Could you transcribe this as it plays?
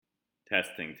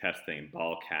Testing.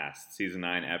 BallCast, Season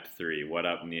 9, Ep 3. What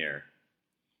up, Near?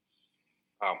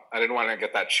 Oh, I didn't want to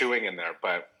get that chewing in there,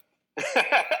 but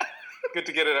good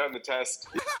to get it out in the test.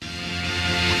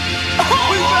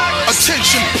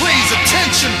 Attention, please.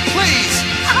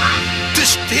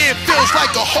 This here feels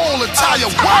like the whole entire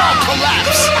world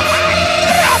collapse.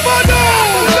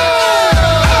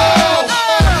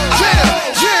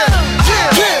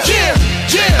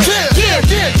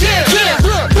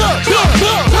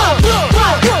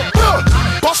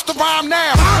 Bust the rhyme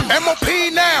now,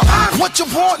 MOP now. What you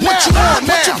want now?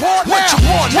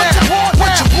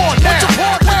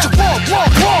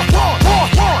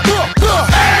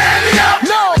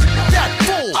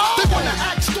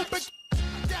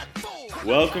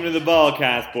 Welcome to the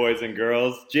BallCast, boys and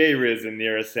girls. Jay Riz and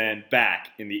Near Ascend back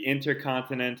in the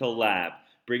Intercontinental Lab,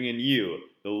 bringing you,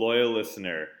 the loyal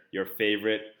listener, your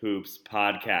favorite hoops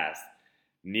podcast.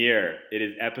 Near, it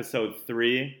is episode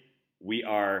 3. We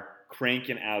are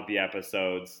cranking out the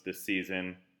episodes this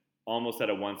season, almost at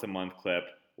a once-a-month clip.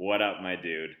 What up, my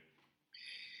dude?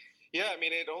 Yeah, I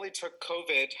mean, it only took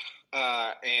COVID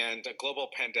and a global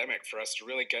pandemic for us to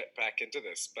really get back into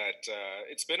this, but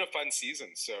it's been a fun season,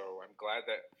 so I'm glad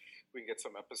that we can get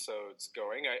some episodes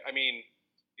going. I mean,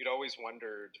 you'd always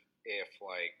wondered if,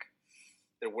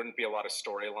 there wouldn't be a lot of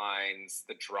storylines,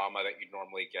 the drama that you'd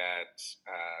normally get,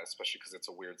 especially because it's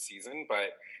a weird season,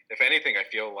 but if anything, I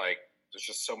feel like there's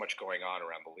just so much going on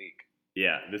around the league.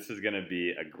 Yeah, this is going to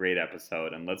be a great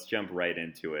episode, and let's jump right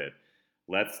into it.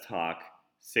 Let's talk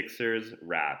Sixers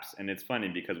Raps. And it's funny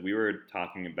because we were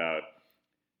talking about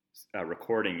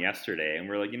recording yesterday, and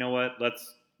we're like, you know what?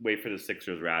 Let's wait for the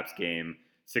Sixers Raps game.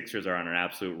 Sixers are on an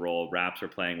absolute roll. Raps are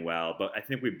playing well, but I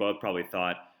think we both probably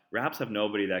thought Raps have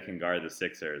nobody that can guard the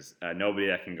Sixers, nobody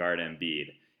that can guard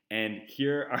Embiid. And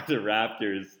here are the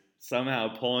Raptors somehow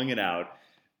pulling it out.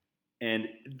 And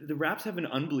the Raps have an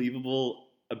unbelievable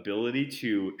ability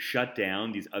to shut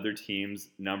down these other teams'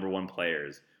 number one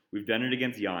players. We've done it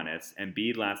against Giannis.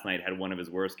 Embiid last night had one of his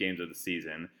worst games of the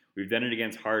season. We've done it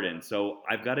against Harden. So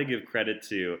I've got to give credit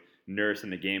to Nurse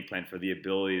and the game plan for the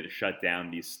ability to shut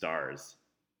down these stars.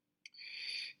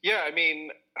 Yeah, I mean,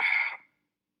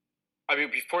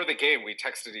 before the game, we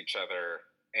texted each other,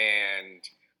 and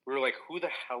we were like, who the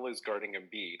hell is guarding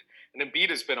Embiid? And Embiid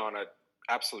has been on an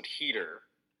absolute heater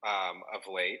of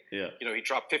late. Yeah. You know, he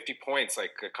dropped 50 points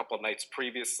like a couple of nights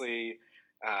previously.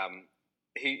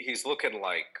 He's looking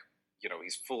like,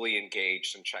 he's fully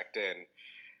engaged and checked in.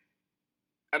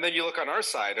 And then you look on our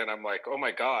side, and I'm like, oh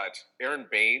my God, Aaron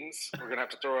Baines. We're going to have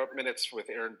to throw up minutes with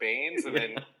Aaron Baines. And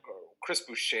then Chris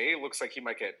Boucher looks like he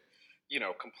might get,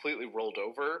 completely rolled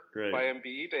over by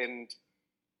Embiid. And,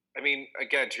 I mean,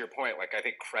 again, to your point, I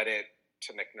think credit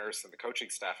to Nick Nurse and the coaching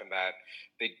staff in that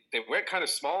they went kind of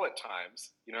small at times.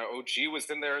 OG was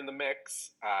in there in the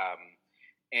mix.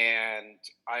 And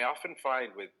I often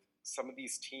find with some of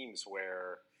these teams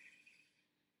where,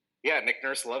 Nick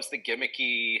Nurse loves the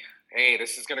gimmicky, hey,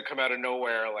 this is going to come out of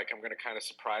nowhere, I'm going to kind of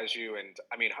surprise you. And,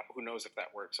 I mean, who knows if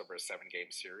that works over a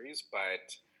 7-game series,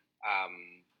 but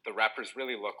the Raptors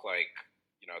really look like,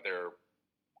 they're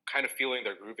kind of feeling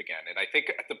their groove again. And I think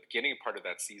at the beginning part of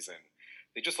that season,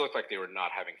 they just looked like they were not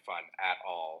having fun at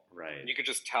all. Right. And you could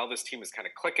just tell this team is kind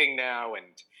of clicking now,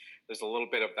 and there's a little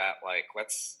bit of that, I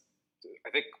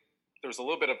think there's a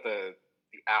little bit of the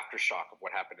aftershock of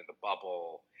what happened in the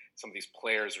bubble. Some of these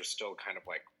players are still kind of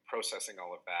processing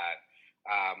all of that.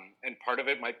 And part of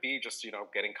it might be just,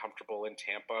 getting comfortable in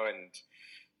Tampa and,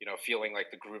 feeling like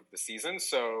the groove of the season.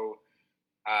 So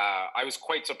I was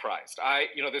quite surprised.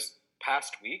 This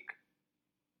past week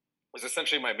was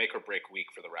essentially my make or break week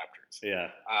for the Raptors.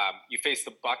 Yeah. You face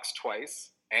the Bucks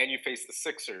twice and you face the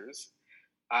Sixers.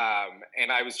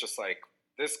 And I was just like,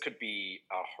 this could be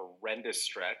a horrendous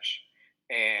stretch.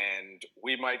 And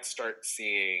we might start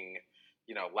seeing,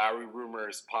 Lowry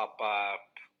rumors pop up,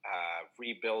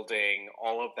 rebuilding,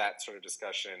 all of that sort of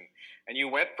discussion. And you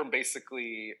went from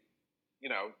basically,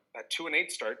 a 2-8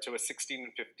 start to a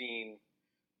 16-15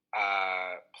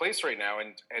 place right now.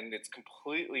 And it's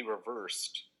completely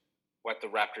reversed what the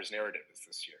Raptors narrative is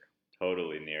this year.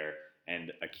 Totally, Near.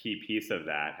 And a key piece of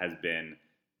that has been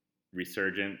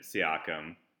resurgent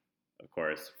Siakam, of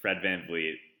course, Fred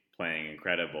VanVleet playing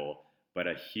incredible, but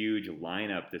a huge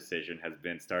lineup decision has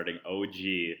been starting OG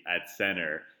at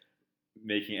center,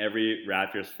 making every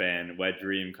Raptors fan wet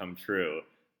dream come true.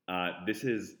 This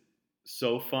is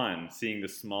so fun seeing the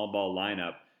small ball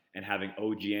lineup and having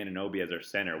OG Anunoby as our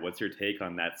center. What's your take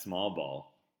on that small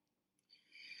ball?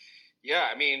 Yeah,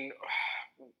 I mean,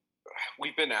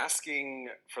 we've been asking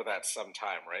for that some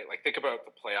time, right? Think about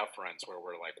the playoff runs where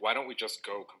we're like, why don't we just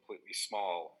go completely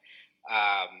small?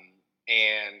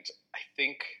 And I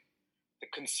think the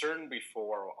concern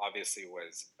before obviously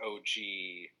was OG,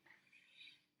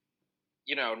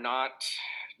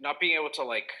 not being able to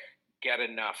like get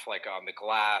enough like on the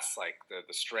glass, like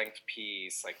the strength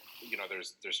piece, like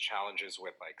there's challenges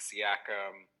with like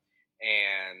Siakam,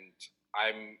 and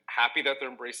I'm happy that they're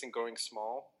embracing going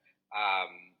small.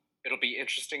 It'll be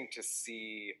interesting to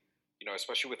see,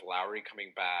 especially with Lowry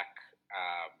coming back,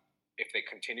 if they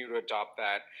continue to adopt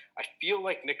that. I feel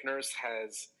like Nick Nurse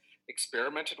has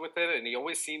experimented with it, and he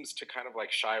always seems to kind of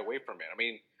like shy away from it. I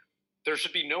mean, there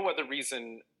should be no other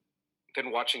reason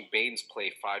than watching Baines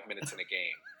play 5 minutes in a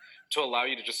game to allow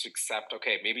you to just accept,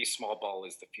 okay, maybe small ball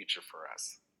is the future for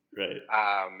us. Right.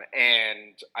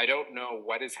 And I don't know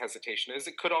what his hesitation is.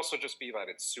 It could also just be that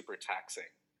it's super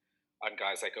taxing on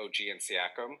guys like OG and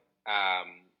Siakam.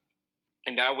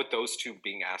 And now with those two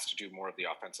being asked to do more of the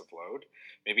offensive load,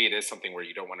 maybe it is something where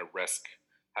you don't want to risk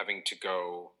having to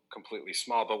go completely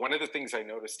small. But one of the things I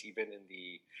noticed even in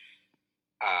the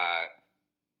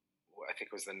I think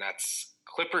it was the Nets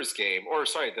Clippers game, or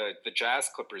sorry, the Jazz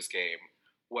Clippers game,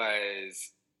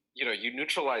 was, you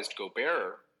neutralized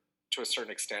Gobert to a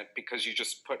certain extent because you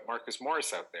just put Marcus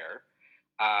Morris out there.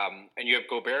 And you have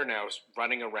Gobert now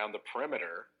running around the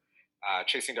perimeter,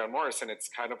 chasing down Morris. And it's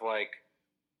kind of like,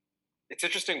 it's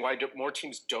interesting why more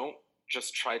teams don't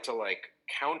just try to like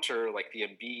counter like the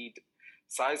Embiid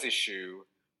size issue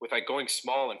with like going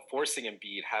small and forcing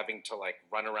Embiid having to like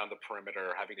run around the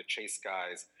perimeter, having to chase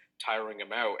guys, tiring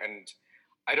him out. And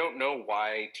I don't know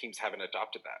why teams haven't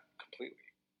adopted that completely.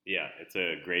 Yeah, it's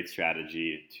a great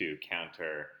strategy to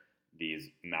counter these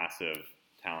massive,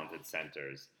 talented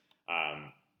centers.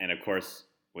 And of course,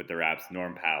 with the Raps,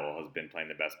 Norm Powell has been playing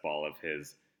the best ball of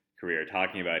his career.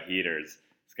 Talking about heaters,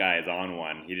 this guy is on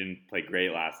one. He didn't play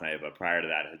great last night, but prior to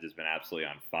that, has just been absolutely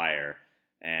on fire.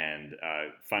 And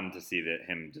fun to see that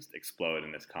him just explode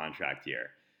in this contract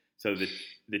year. So were you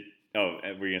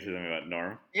gonna say something about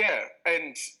Norm? Yeah,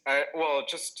 and I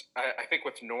think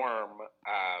with Norm,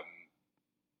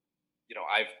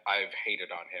 I've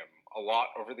hated on him a lot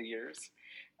over the years,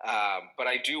 but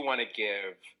I do want to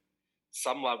give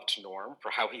some love to Norm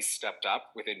for how he stepped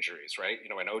up with injuries. Right,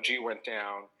 when OG went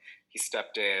down, he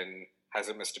stepped in,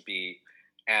 hasn't missed a beat.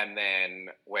 And then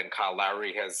when Kyle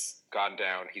Lowry has gone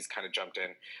down, he's kind of jumped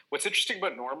in. What's interesting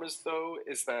about Norm is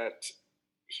that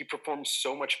he performs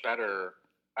so much better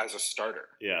as a starter.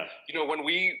 Yeah.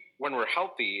 When we're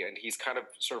healthy and he's kind of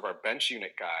sort of our bench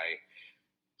unit guy,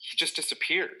 he just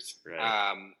disappears.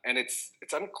 Right. And it's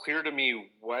unclear to me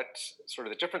what sort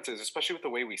of the difference is, especially with the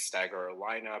way we stagger our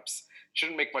lineups.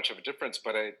 Shouldn't make much of a difference,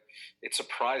 but it's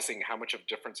surprising how much of a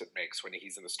difference it makes when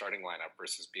he's in the starting lineup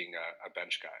versus being a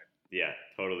bench guy. Yeah,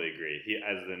 totally agree. He,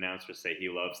 as the announcers say, he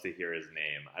loves to hear his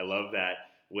name. I love that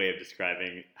way of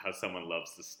describing how someone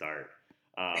loves to start.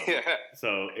 Yeah.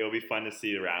 So it'll be fun to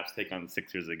see the Raps take on the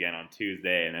Sixers again on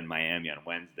Tuesday and then Miami on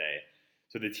Wednesday.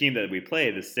 So the team that we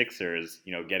play, the Sixers,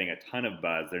 getting a ton of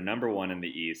buzz. They're number one in the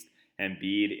East.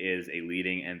 Embiid is a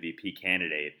leading MVP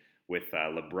candidate with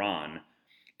LeBron.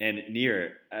 And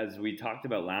Nir, as we talked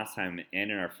about last time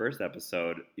and in our first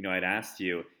episode, I'd asked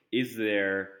you, is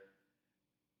there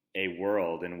a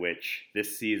world in which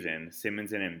this season,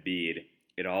 Simmons and Embiid,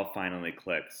 it all finally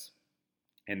clicks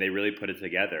and they really put it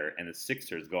together and the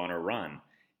Sixers go on a run?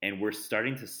 And we're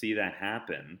starting to see that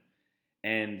happen.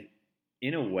 And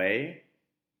in a way,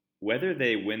 whether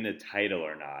they win the title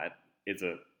or not is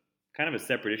a kind of a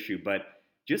separate issue, but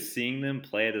just seeing them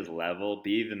play at this level,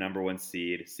 be the number one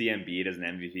seed, see Embiid as an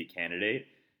MVP candidate,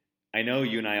 I know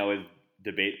you and I always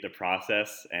debate the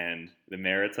process and the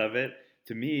merits of it.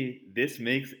 To me, this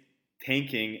makes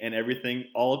tanking and everything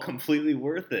all completely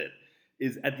worth it.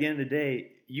 Is at the end of the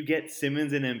day, you get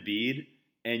Simmons and Embiid,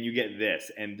 and you get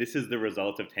this, and this is the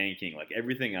result of tanking. Like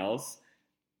everything else,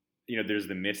 there's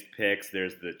the missed picks,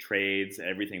 there's the trades,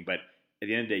 everything, but at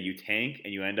the end of the day, you tank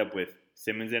and you end up with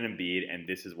Simmons and Embiid, and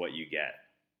this is what you get.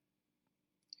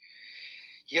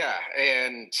 Yeah,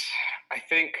 and I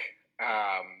think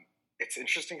it's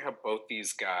interesting how both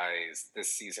these guys, this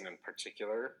season in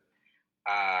particular,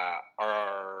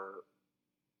 are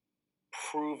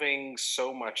proving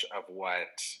so much of what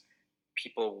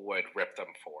people would rip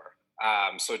them for.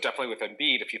 So definitely with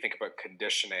Embiid, if you think about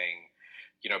conditioning,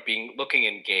 looking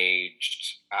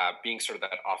engaged, being sort of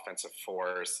that offensive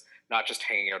force, not just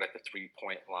hanging out at the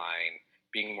 3-point line,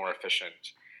 being more efficient.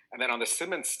 And then on the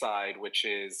Simmons side, which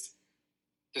is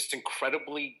this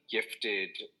incredibly gifted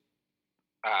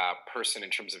person in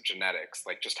terms of genetics,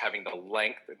 like just having the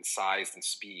length and size and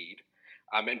speed,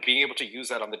 and being able to use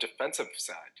that on the defensive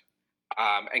side,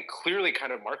 and clearly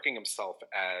kind of marking himself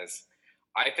as,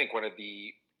 I think, one of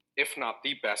the if not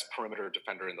the best perimeter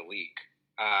defender in the league.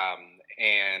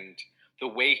 And the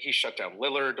way he shut down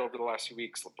Lillard over the last few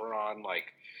weeks, LeBron,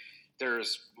 like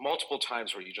there's multiple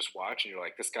times where you just watch and you're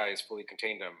like, this guy has fully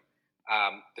contained him.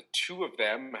 The two of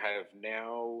them have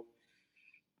now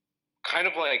kind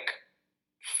of like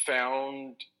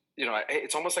found,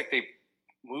 it's almost like they've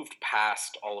moved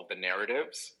past all of the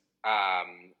narratives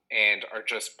and are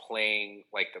just playing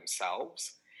like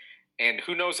themselves. And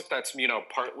who knows if that's,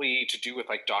 partly to do with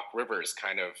like Doc Rivers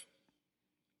kind of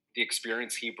the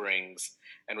experience he brings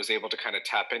and was able to kind of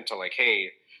tap into like,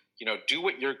 hey, do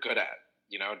what you're good at.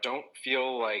 Don't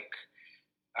feel like,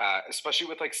 especially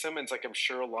with like Simmons, like I'm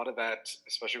sure a lot of that,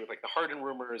 especially with like the Harden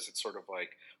rumors, it's sort of like,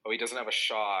 oh, he doesn't have a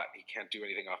shot, he can't do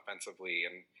anything offensively,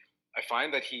 and I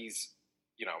find that he's,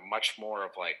 much more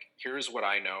of like, here's what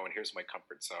I know and here's my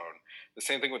comfort zone. The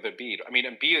same thing with Embiid. I mean,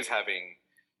 Embiid is having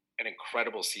an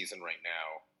incredible season right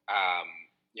now.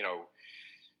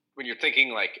 When you're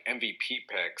thinking like MVP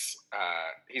picks,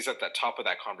 he's at the top of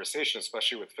that conversation,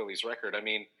 especially with Philly's record. I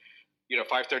mean,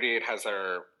 538 has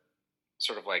their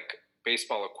sort of like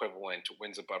baseball equivalent to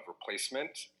wins above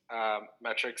replacement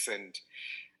metrics, and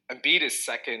Embiid is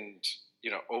second,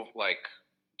 like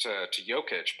to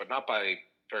Jokic, but not by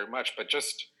very much. But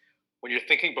just when you're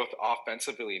thinking both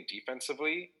offensively and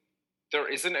defensively,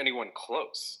 there isn't anyone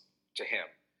close to him,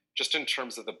 just in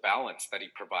terms of the balance that he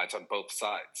provides on both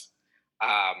sides.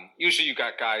 Usually you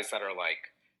got guys that are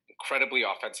like incredibly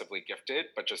offensively gifted,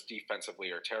 but just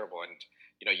defensively are terrible. And,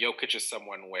 Jokic is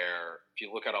someone where if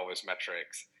you look at all his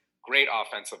metrics, great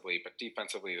offensively, but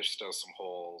defensively there's still some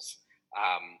holes.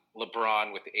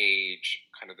 LeBron with age,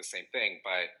 kind of the same thing.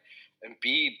 But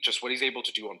Embiid, just what he's able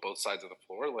to do on both sides of the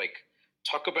floor, like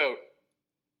talk about,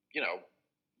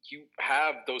 you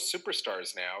have those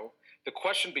superstars now. The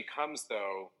question becomes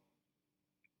though,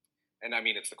 and I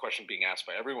mean, it's the question being asked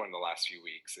by everyone in the last few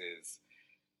weeks is,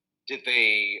 did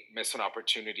they miss an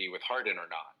opportunity with Harden or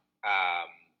not?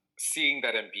 Seeing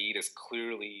that Embiid has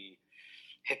clearly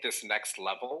hit this next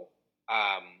level,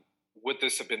 would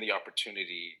this have been the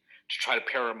opportunity to try to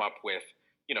pair him up with,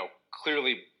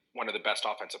 clearly one of the best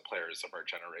offensive players of our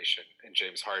generation in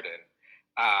James Harden,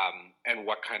 and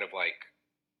what kind of like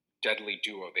deadly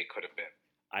duo they could have been?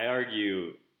 I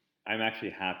argue I'm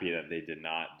actually happy that they did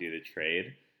not do the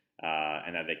trade.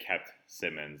 And that they kept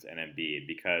Simmons and Embiid,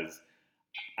 because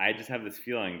I just have this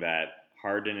feeling that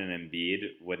Harden and Embiid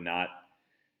would not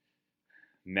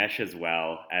mesh as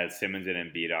well as Simmons and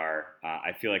Embiid are.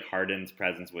 I feel like Harden's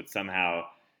presence would somehow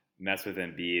mess with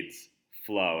Embiid's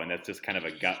flow, and that's just kind of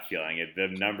a gut feeling. The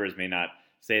numbers may not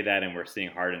say that, and we're seeing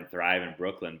Harden thrive in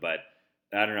Brooklyn, but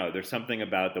I don't know. There's something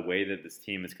about the way that this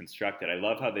team is constructed. I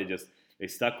love how they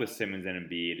stuck with Simmons and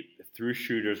Embiid, threw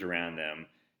shooters around them,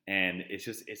 and it's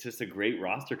just a great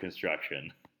roster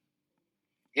construction.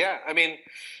 Yeah, I mean,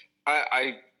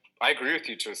 I agree with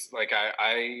you too. Like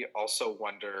I also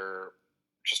wonder,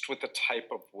 just with the type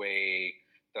of way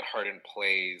that Harden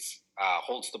plays,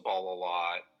 holds the ball a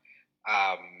lot,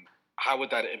 how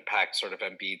would that impact sort of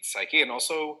Embiid's psyche? And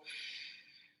also,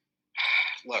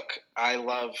 look, I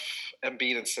love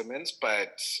Embiid and Simmons,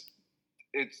 but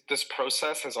this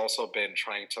process has also been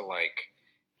trying to like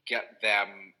get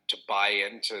them to buy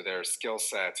into their skill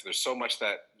sets. There's so much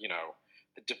that,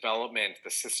 the development, the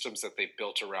systems that they've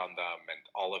built around them and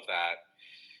all of that.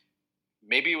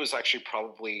 Maybe it was actually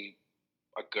probably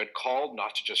a good call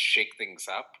not to just shake things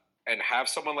up and have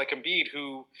someone like Embiid,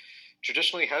 who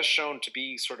traditionally has shown to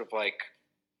be sort of like,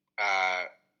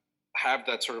 have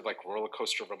that sort of like roller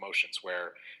coaster of emotions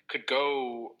where could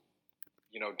go,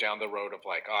 down the road of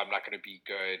like, oh, I'm not going to be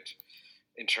good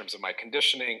in terms of my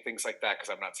conditioning, things like that,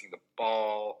 because I'm not seeing the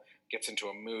ball, gets into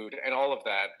a mood and all of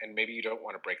that. And maybe you don't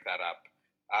want to break that up.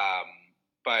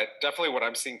 But definitely what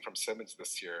I'm seeing from Simmons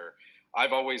this year,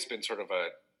 I've always been sort of a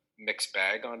mixed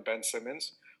bag on Ben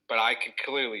Simmons, but I can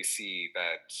clearly see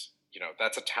that,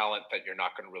 that's a talent that you're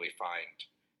not going to really find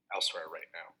elsewhere right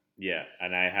now. Yeah,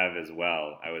 and I have as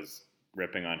well. I was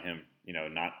ripping on him,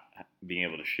 not being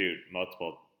able to shoot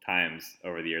multiple times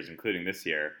over the years, including this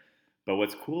year. But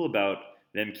what's cool about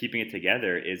them keeping it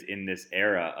together is in this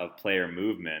era of player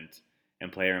movement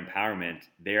and player empowerment,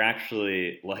 they're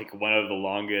actually like one of the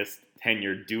longest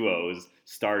tenured duos,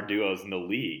 star duos in the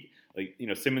league. Like,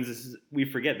 Simmons, we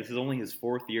forget, this is only his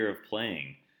fourth year of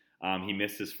playing. He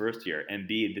missed his first year.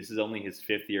 Embiid, this is only his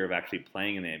fifth year of actually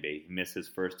playing in the NBA. He missed his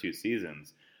first two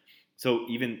seasons. So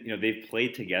even, they've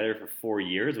played together for 4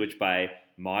 years, which by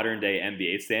modern day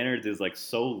NBA standards is like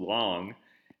so long.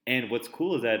 And what's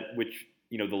cool is that, which,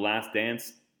 The Last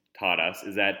Dance taught us,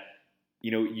 is that,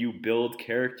 you build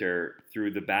character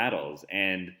through the battles.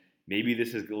 And maybe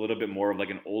this is a little bit more of like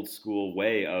an old school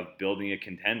way of building a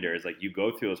contender. It's like you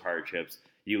go through those hardships,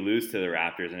 you lose to the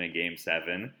Raptors in a game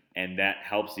 7, and that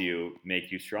helps you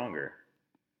make you stronger.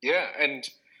 Yeah, and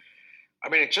I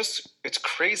mean, it's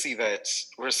crazy that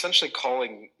we're essentially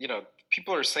calling,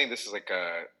 people are saying this is like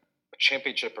a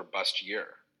championship or bust year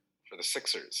for the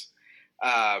Sixers.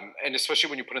 And especially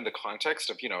when you put in the context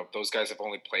of, those guys have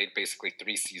only played basically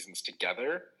 3 seasons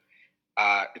together.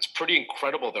 It's pretty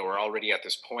incredible that we're already at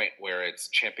this point where it's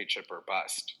championship or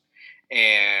bust.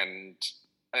 And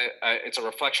it's a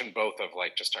reflection both of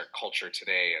like just our culture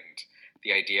today and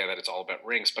the idea that it's all about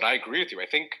rings. But I agree with you. I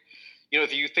think,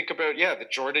 you think about, the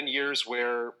Jordan years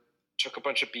where took a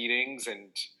bunch of beatings and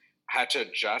had to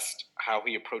adjust how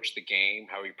he approached the game,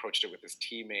 how he approached it with his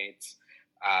teammates.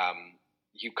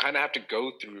 You kind of have to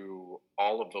go through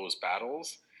all of those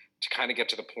battles to kind of get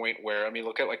to the point where, I mean,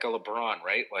 look at like a LeBron,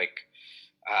 right? Like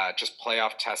just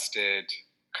playoff tested,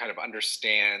 kind of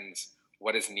understands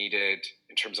what is needed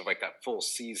in terms of like that full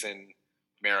season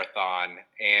marathon.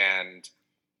 And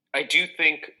I do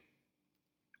think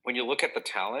when you look at the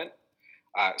talent,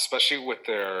 especially with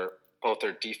both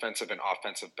their defensive and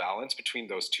offensive balance between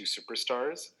those two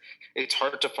superstars, it's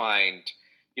hard to find,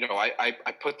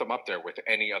 I put them up there with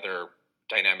any other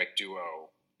dynamic duo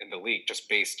in the league just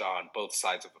based on both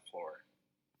sides of the floor.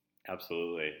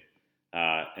 Absolutely.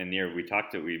 And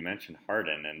we mentioned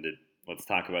Harden, and let's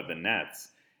talk about the Nets.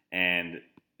 And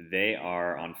they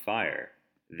are on fire.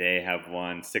 They have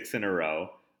won 6 in a row.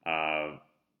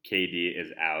 KD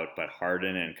is out, but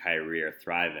Harden and Kyrie are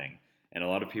thriving. And a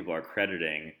lot of people are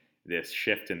crediting this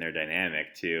shift in their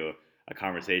dynamic to a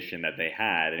conversation that they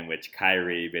had in which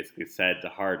Kyrie basically said to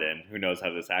Harden, who knows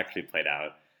how this actually played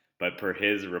out, but per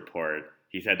his report,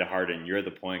 he said to Harden, "You're the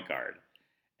point guard."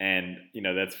 And,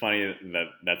 that's funny that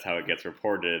that's how it gets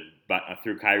reported, but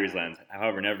through Kyrie's lens.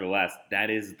 However, nevertheless, that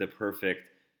is the perfect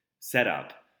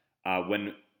setup.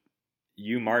 When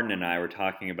you, Martin, and I were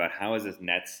talking about how is this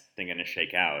Nets thing going to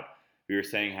shake out, we were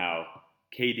saying how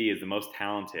KD is the most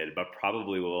talented, but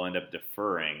probably will end up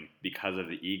deferring because of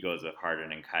the egos of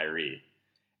Harden and Kyrie.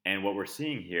 And what we're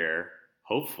seeing here,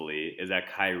 hopefully, is that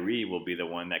Kyrie will be the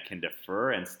one that can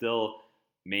defer and still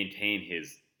maintain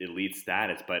his elite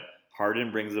status. But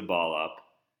Harden brings the ball up,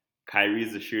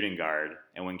 Kyrie's the shooting guard,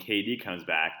 and when KD comes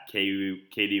back,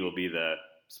 KD will be the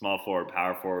small forward,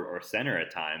 power forward, or center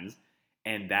at times.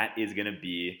 And that is going to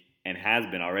be, and has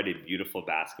been already, beautiful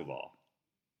basketball.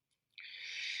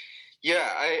 Yeah,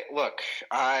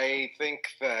 I think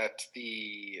that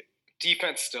the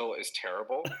defense still is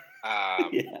terrible.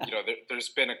 Yeah. There's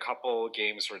been a couple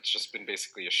games where it's just been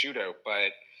basically a shootout,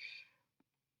 but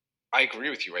I agree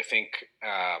with you. I think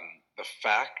the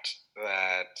fact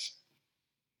that,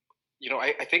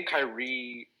 I think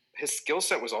Kyrie, his skill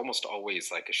set was almost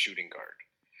always like a shooting guard.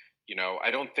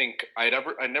 I don't think I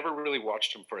never really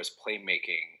watched him for his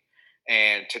playmaking,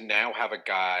 and to now have a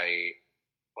guy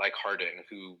like Harden,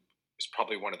 who is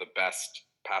probably one of the best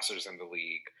passers in the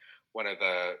league, one of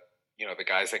the the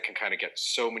guys that can kind of get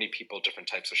so many people different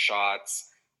types of shots,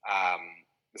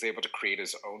 is able to create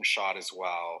his own shot as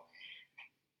well.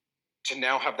 To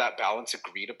now have that balance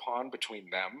agreed upon between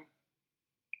them,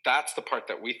 that's the part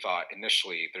that we thought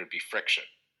initially there'd be friction,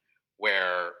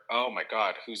 where, oh my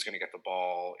God, who's going to get the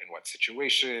ball in what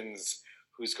situations,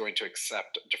 who's going to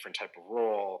accept a different type of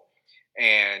role.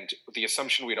 And the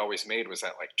assumption we'd always made was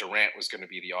that like Durant was going to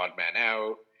be the odd man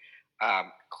out.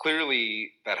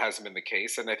 Clearly, that hasn't been the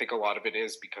case, and I think a lot of it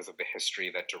is because of the history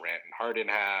that Durant and Harden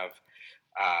have,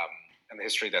 and the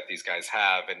history that these guys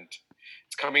have, and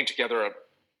it's coming together,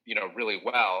 really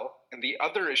well. And the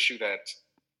other issue that,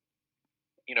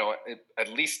 at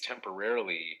least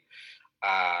temporarily,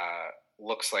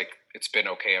 looks like it's been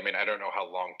okay. I mean, I don't know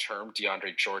how long term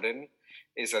DeAndre Jordan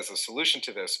is as a solution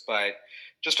to this, but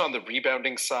just on the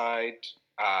rebounding side,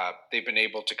 they've been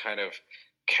able to kind of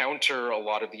counter a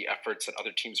lot of the efforts that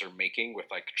other teams are making with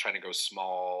like trying to go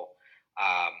small,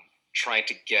 trying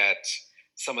to get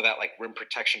some of that like rim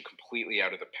protection completely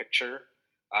out of the picture.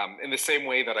 In the same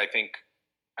way that I think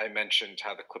I mentioned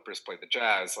how the Clippers played the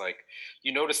Jazz, like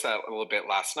you noticed that a little bit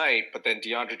last night, but then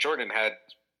DeAndre Jordan had,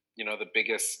 the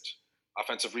biggest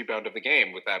offensive rebound of the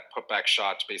game with that putback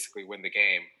shot to basically win the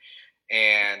game.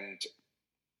 And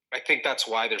I think that's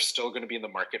why they're still going to be in the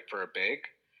market for a big.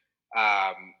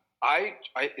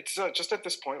 It's just at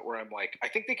this point where I'm like, I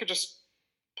think they could just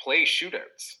play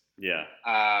shootouts. Yeah.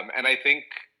 And I think,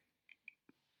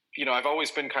 I've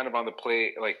always been kind of on the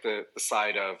play, like the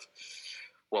side of,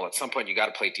 well, at some point you got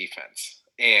to play defense,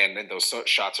 and then those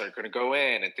shots are going to go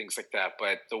in and things like that.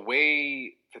 But the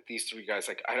way that these three guys,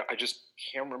 like, I just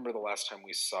can't remember the last time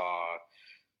we saw,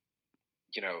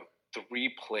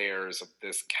 three players of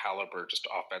this caliber just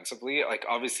offensively. Like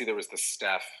obviously there was the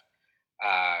Steph,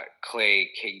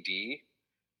 Clay, KD,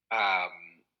 um,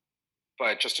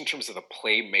 but just in terms of the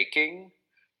playmaking,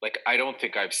 like I don't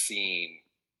think I've seen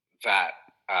that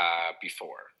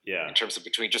before. Yeah. In terms of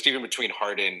even between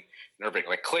Harden and Irving,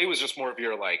 like Clay was just more of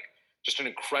your like just an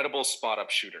incredible spot up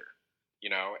shooter,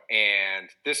 and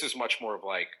this is much more of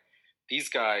like these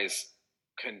guys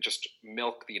can just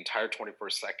milk the entire 24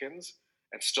 seconds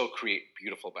and still create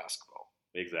beautiful basketball.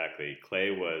 Exactly.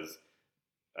 Clay was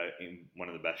one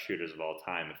of the best shooters of all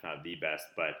time, if not the best,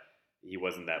 but he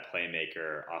wasn't that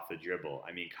playmaker off the dribble.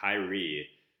 I mean, Kyrie,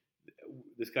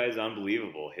 this guy is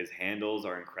unbelievable. His handles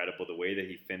are incredible. The way that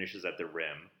he finishes at the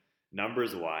rim,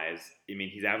 numbers wise, I mean,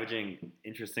 he's averaging,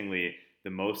 interestingly, the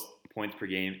most points per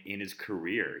game in his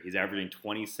career. He's averaging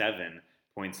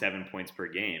 27.7 points per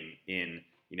game in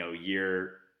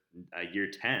year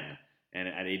 10, and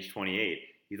at age 28,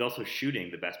 he's also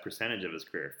shooting the best percentage of his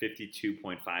career,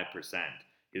 52.5%.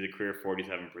 He's a career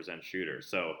 47% shooter.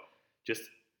 So just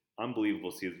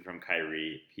unbelievable season from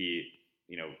Kyrie. He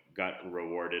got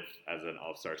rewarded as an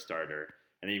all-star starter.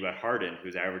 And then you got Harden,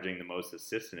 who's averaging the most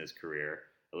assists in his career,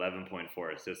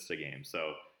 11.4 assists a game.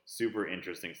 So super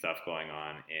interesting stuff going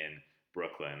on in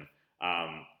Brooklyn.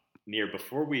 Nir,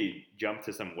 before we jump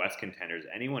to some West contenders,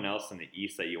 anyone else in the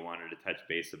East that you wanted to touch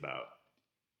base about?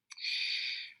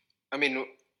 I mean,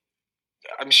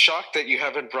 I'm shocked that you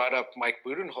haven't brought up Mike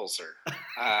Budenholzer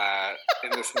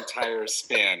in this entire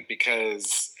span,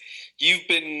 because you've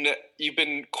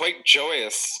been quite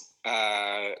joyous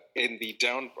in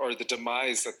the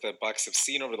demise that the Bucks have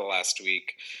seen over the last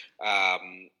week.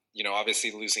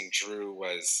 Obviously losing Drew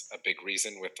was a big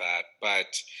reason with that, but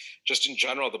just in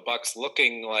general, the Bucks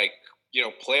looking like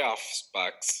playoffs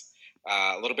Bucks,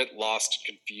 a little bit lost,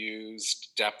 confused.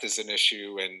 Depth is an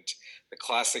issue, and the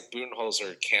classic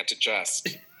Budenholzer can't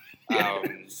adjust.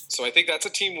 Yes. So I think that's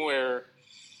a team where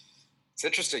it's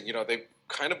interesting. They've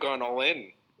kind of gone all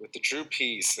in with the Drew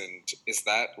piece, and is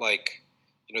that like,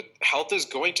 health is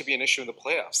going to be an issue in the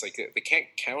playoffs. Like they can't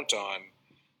count on,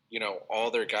 all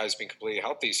their guys being completely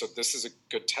healthy. So this is a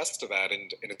good test of that,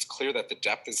 and it's clear that the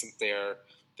depth isn't there.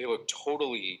 They look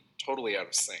totally out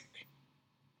of sync.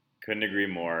 Couldn't agree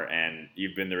more, and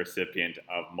you've been the recipient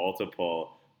of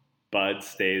multiple Bud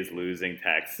stays losing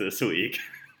texts this week.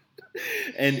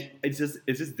 And it's just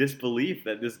disbelief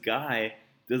that this guy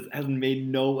has made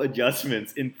no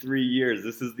adjustments in 3 years.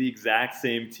 This is the exact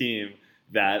same team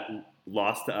that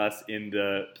lost to us in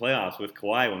the playoffs with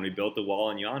Kawhi when we built the wall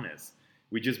on Giannis.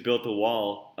 We just built the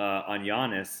wall on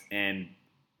Giannis, and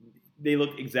they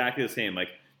look exactly the same. Like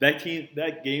those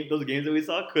games that we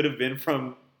saw could have been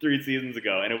from 3 seasons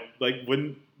ago, and it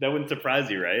wouldn't surprise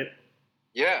you, right?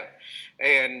 Yeah,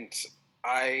 and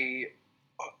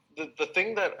the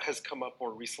thing that has come up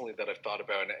more recently that I've thought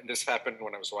about, and this happened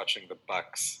when I was watching the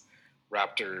Bucks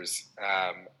Raptors,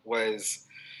 was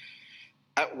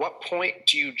at what point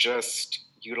do you just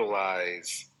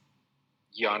utilize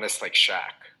Giannis like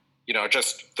Shaq?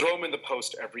 Just throw him in the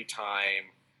post every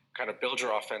time, kind of build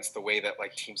your offense the way that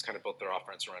like teams kind of built their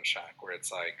offense around Shaq, where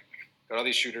it's like got all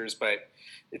these shooters, but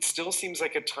it still seems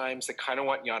like at times they kind of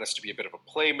want Giannis to be a bit of a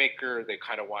playmaker. They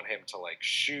kind of want him to like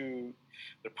shoot.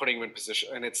 They're putting him in position,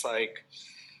 and it's like,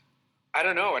 I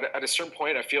don't know. At a certain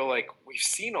point, I feel like we've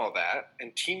seen all that,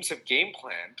 and teams have game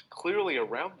planned clearly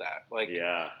around that. Like,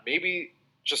 maybe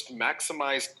just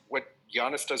maximize what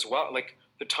Giannis does well. Like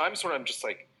the times when I'm just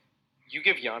like, you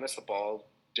give Giannis the ball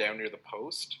down near the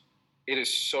post, it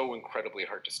is so incredibly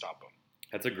hard to stop him.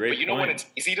 That's a great point. But when it's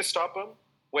easy to stop him?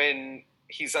 When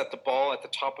he's at the ball at the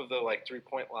top of the like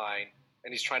 3-point line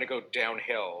and he's trying to go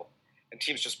downhill, and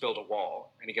teams just build a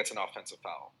wall and he gets an offensive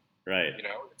foul. Right.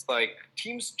 It's like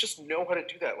teams just know how to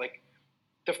do that. Like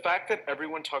the fact that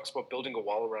everyone talks about building a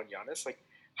wall around Giannis, like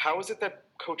how is it that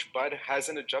Coach Bud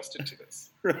hasn't adjusted to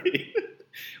this? Right.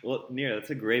 Well, Nir,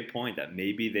 that's a great point, that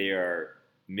maybe they are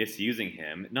misusing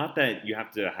him. Not that you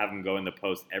have to have him go in the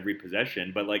post every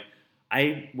possession, but like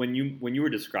when you were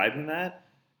describing that,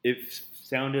 it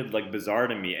sounded like bizarre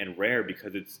to me and rare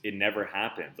because it never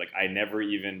happens. Like I never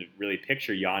even really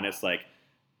picture Giannis like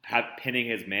pinning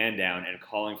his man down and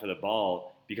calling for the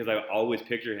ball, because I always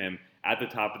picture him at the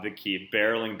top of the key,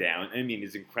 barreling down. I mean,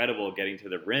 he's incredible at getting to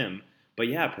the rim, but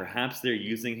yeah, perhaps they're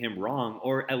using him wrong,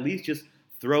 or at least just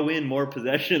throw in more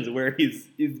possessions where he's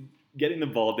getting the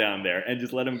ball down there and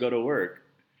just let him go to work.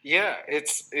 Yeah,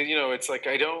 it's like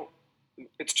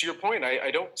it's to your point, I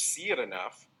don't see it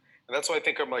enough. And that's why I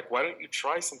think I'm like, why don't you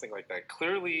try something like that?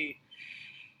 Clearly,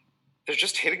 they're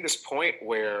just hitting this point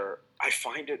where I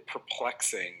find it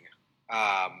perplexing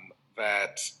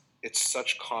that it's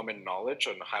such common knowledge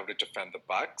on how to defend the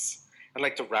Bucks. And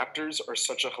like the Raptors are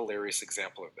such a hilarious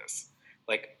example of this.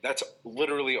 Like that's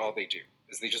literally all they do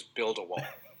is they just build a wall.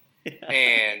 Yeah.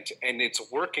 And it's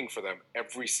working for them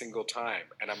every single time.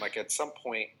 And I'm like, at some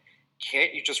point,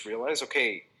 can't you just realize,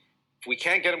 okay, if we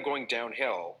can't get him going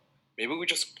downhill, maybe we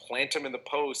just plant him in the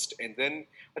post, and then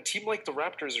a team like the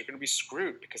Raptors are going to be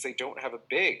screwed because they don't have a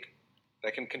big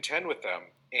that can contend with them.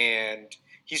 And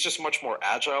he's just much more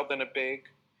agile than a big.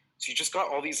 So you just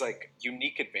got all these like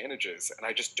unique advantages, and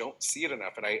I just don't see it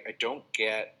enough. And I don't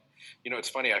get, it's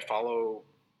funny. I follow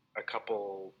a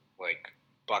couple like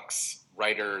Bucks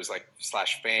writers, like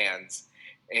 / fans,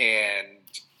 and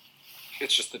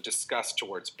it's just the disgust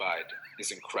towards Bud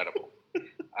is incredible.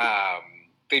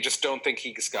 They just don't think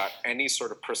he's got any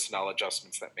sort of personnel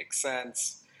adjustments that make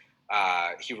sense.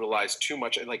 He relies too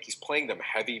much, and like he's playing them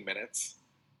heavy minutes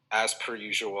as per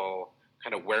usual,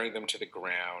 kind of wearing them to the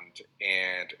ground.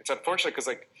 And it's unfortunate because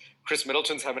like Chris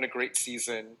Middleton's having a great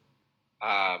season.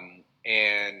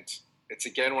 And it's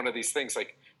again one of these things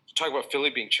like you talk about Philly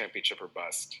being championship or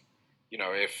bust.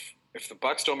 If the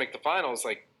Bucks don't make the finals,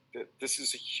 like this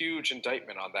is a huge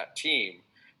indictment on that team,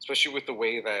 especially with the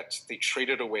way that they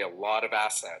traded away a lot of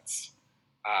assets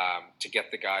to get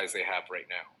the guys they have right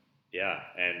now. Yeah,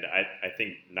 and I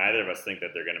think neither of us think that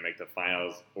they're going to make the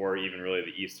finals or even really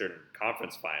the Eastern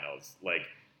Conference Finals. Like,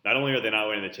 not only are they not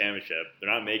winning the championship, they're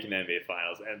not making the NBA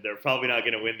Finals, and they're probably not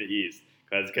going to win the East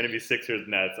because it's going to be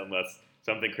Sixers-Nets unless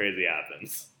something crazy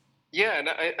happens. Yeah, and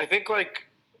I think, like,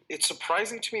 it's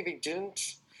surprising to me they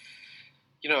didn't,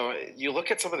 you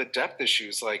look at some of the depth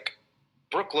issues, like,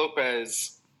 Brook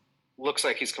Lopez looks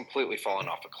like he's completely fallen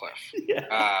off a cliff.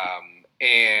 Yeah.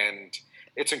 And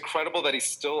it's incredible that he's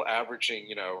still averaging,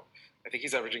 I think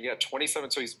he's averaging,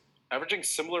 27. So he's averaging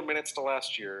similar minutes to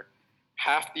last year,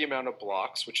 half the amount of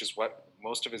blocks, which is what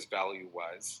most of his value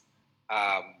was.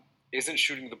 Isn't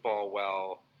shooting the ball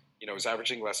well, is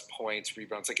averaging less points,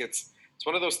 rebounds. Like it's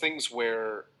one of those things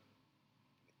where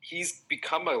he's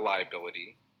become a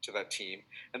liability to that team.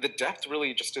 And the depth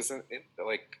really just isn't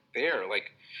there.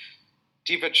 Like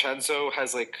DiVincenzo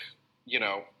has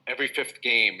every fifth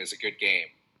game is a good game.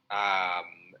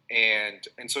 And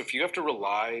so if you have to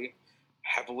rely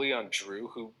heavily on Drew,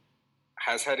 who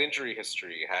has had injury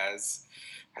history,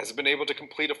 hasn't been able to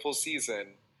complete a full season,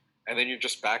 and then you're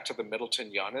just back to the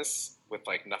Middleton Giannis with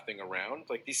like nothing around,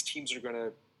 like these teams are going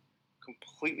to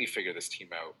completely figure this team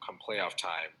out come playoff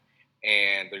time,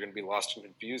 and they're going to be lost and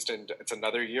confused. And it's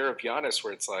another year of Giannis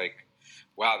where it's like,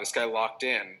 wow, this guy locked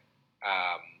in.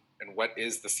 And what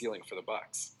is the ceiling for the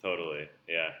Bucks? Totally,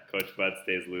 yeah. Coach Bud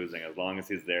stays losing. As long as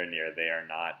he's there, Nir, they are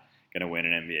not going to win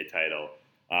an NBA title.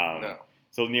 No.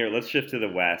 So, Nir, let's shift to the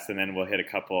West, and then we'll hit a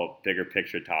couple bigger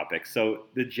picture topics. So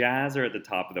the Jazz are at the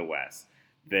top of the West.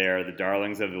 They're the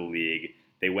darlings of the league.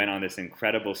 They went on this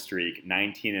incredible streak,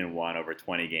 19-1 over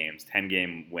 20 games,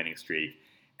 10-game winning streak.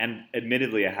 And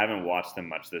admittedly, I haven't watched them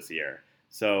much this year.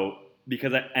 So,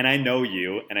 I know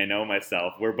you, and I know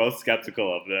myself, we're both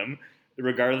skeptical of them.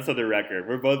 Regardless of the record,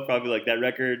 we're both probably like, that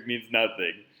record means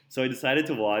nothing. So I decided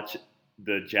to watch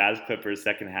the Jazz Clippers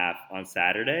second half on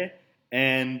Saturday,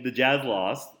 and the Jazz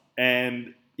lost.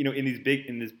 And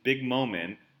in this big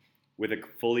moment with a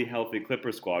fully healthy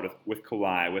Clipper squad with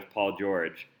Kawhi, with Paul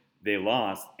George, they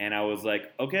lost, and I was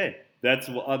like, okay, that's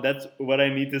what I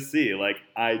need to see. Like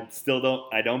I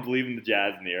don't believe in the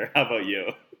Jazz, Nir. How about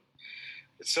you?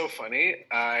 It's so funny.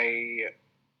 I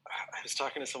was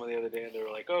talking to someone the other day, and they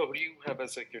were like, oh, who do you have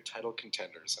as like your title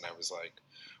contenders? And I was like,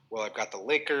 well, I've got the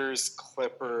Lakers,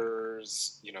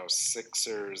 Clippers,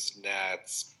 Sixers,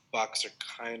 Nets, Bucks are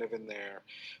kind of in there.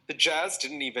 The Jazz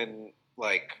didn't even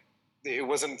it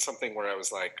wasn't something where I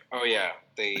was like, oh yeah,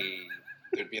 they'd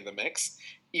be in the mix,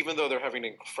 even though they're having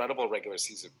an incredible regular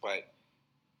season. But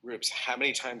Rubes, how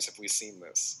many times have we seen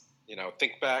this?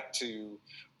 Think back to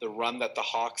the run that the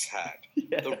Hawks had,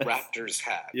 Yes. the Raptors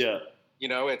had. Yeah.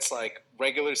 It's like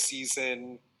regular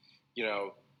season,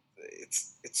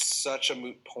 it's such a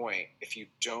moot point if you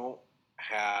don't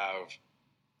have,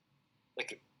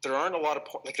 there aren't a lot of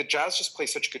points. Like, the Jazz just play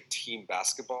such good team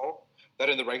basketball that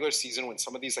in the regular season, when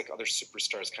some of these, other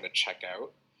superstars kind of check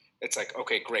out, it's like,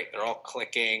 okay, great. They're all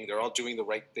clicking. They're all doing the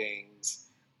right things.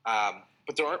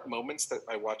 But there aren't moments that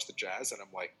I watch the Jazz and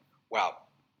I'm like, wow,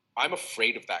 I'm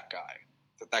afraid of that guy,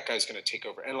 that guy's going to take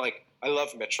over. And, I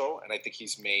love Mitchell, and I think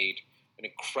he's made an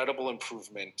incredible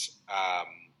improvement.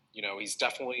 He's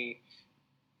definitely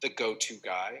the go-to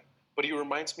guy, but he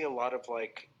reminds me a lot of a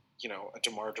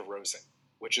DeMar DeRozan,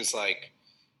 which is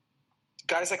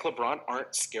guys like LeBron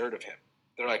aren't scared of him.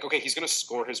 They're like, okay, he's going to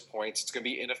score his points. It's going to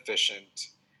be inefficient.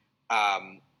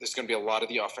 There's going to be a lot of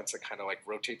the offense that kind of like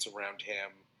rotates around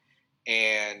him.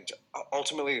 And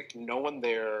ultimately, no one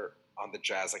there on the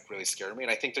Jazz like really scared me.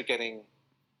 And I think they're getting,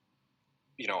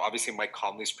 obviously Mike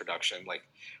Conley's production. Like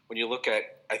when you look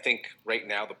at, I think right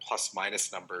now the plus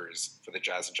minus numbers for the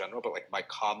Jazz in general, but like Mike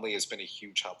Conley has been a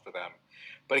huge help for them.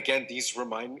 But again, these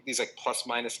like plus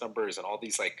minus numbers and all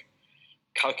these like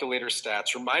calculator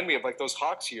stats remind me of like those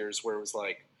Hawks years where it was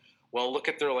like, well, look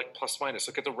at their like plus minus,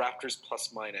 look at the Raptors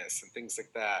plus minus and things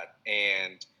like that.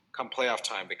 And come playoff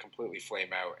time, they completely flame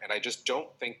out. And I just don't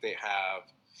think they have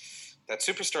that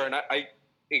superstar. And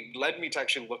it led me to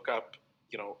actually look up,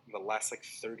 in the last like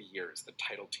 30 years, the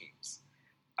title teams.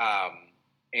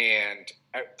 And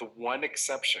the one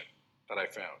exception that I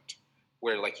found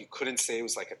where like you couldn't say it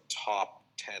was like a top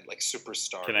 10 like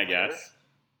superstar. Can I guess?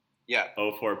 Yeah.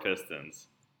 04 Pistons.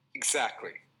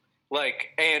 Exactly.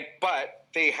 But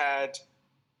they had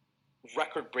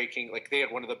record-breaking, like they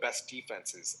had one of the best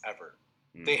defenses ever.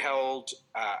 They held,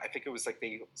 I think it was like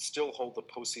they still hold the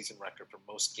postseason record for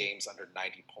most games under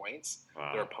 90 points,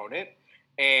 their opponent.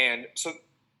 And so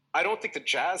I don't think the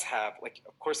Jazz have, like,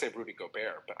 of course they have Rudy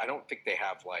Gobert, but I don't think they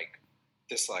have like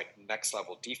this like next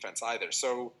level defense either.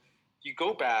 So you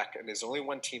go back and there's only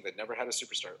one team that never had a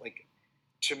superstar. Like,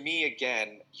 to me,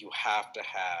 again, you have to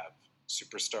have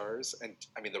superstars. And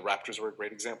I mean, the Raptors were a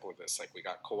great example of this. Like we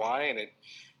got Kawhi and it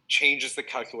changes the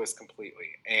calculus completely.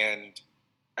 And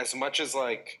as much as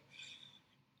like,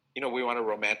 we want to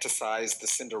romanticize the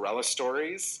Cinderella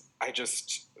stories,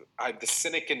 the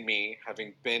cynic in me,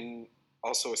 having been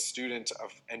also a student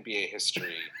of NBA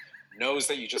history, knows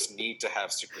that you just need to have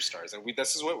superstars. And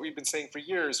this is what we've been saying for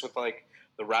years with like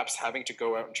the Raps having to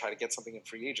go out and try to get something in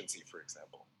free agency, for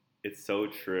example. It's so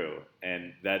true.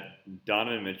 And that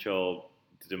Donovan Mitchell,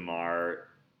 DeMar,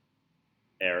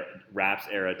 Raps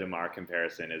era DeMar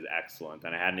comparison is excellent.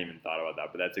 And I hadn't even thought about that.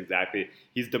 But that's exactly,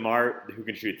 he's DeMar who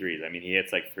can shoot threes. I mean, he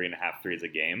hits like 3.5 threes a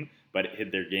game, but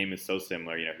their game is so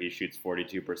similar. He shoots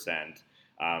 42%.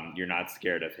 You're not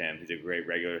scared of him. He's a great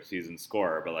regular season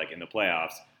scorer. But like in the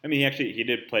playoffs, I mean, he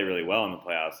did play really well in the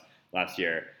playoffs last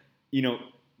year.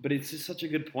 But it's just such a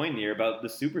good point here about the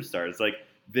superstars. Like,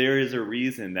 there is a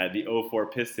reason that the 04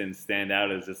 Pistons stand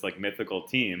out as this like mythical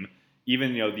team.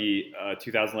 Even the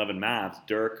 2011 Mavs,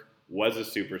 Dirk was a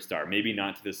superstar. Maybe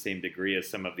not to the same degree as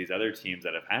some of these other teams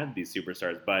that have had these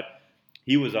superstars, but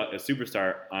he was a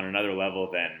superstar on another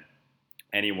level than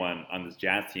anyone on this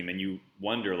Jazz team. And you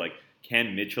wonder, like,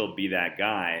 can Mitchell be that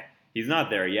guy? He's not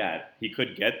there yet. He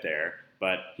could get there,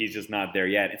 but he's just not there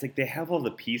yet. It's like they have all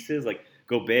the pieces. Like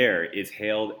Gobert is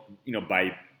hailed,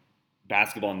 by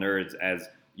basketball nerds as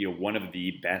one of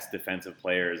the best defensive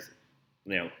players,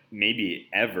 maybe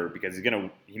ever, because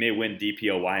he may win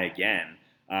DPOY again.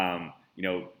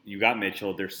 You got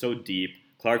Mitchell. They're so deep.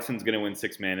 Clarkson's gonna win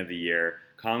Sixth Man of the Year.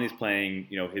 Conley's playing,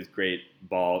 his great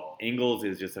ball. Ingles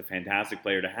is just a fantastic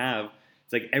player to have.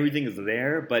 It's like everything is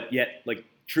there, but yet like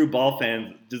true ball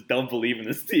fans just don't believe in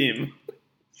this team.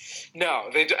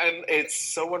 No, and it's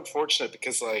so unfortunate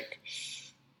because like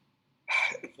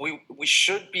we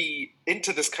should be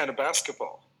into this kind of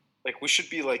basketball. Like we should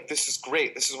be like, this is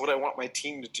great. This is what I want my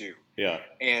team to do. Yeah.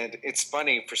 And it's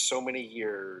funny, for so many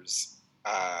years,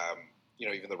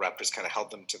 even the Raptors kind of held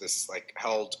them to this,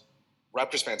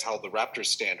 Raptors fans held the Raptors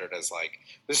standard as like,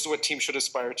 this is what teams should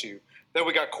aspire to. Then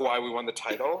we got Kawhi, we won the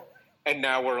title. And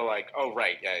now we're like, oh,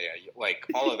 right, yeah. Like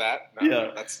all of that, no,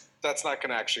 yeah. That's not going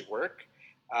to actually work.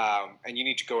 And you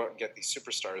need to go out and get these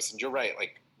superstars. And you're right,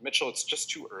 like Mitchell, it's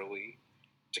just too early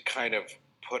to kind of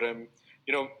put him,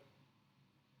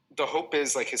 the hope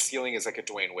is like his ceiling is like a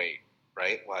Dwayne Wade,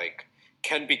 right? Like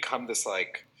can become this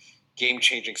like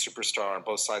game-changing superstar on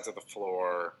both sides of the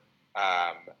floor.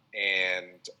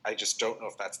 And I just don't know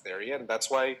if that's there yet. And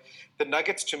that's why the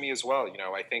Nuggets to me as well,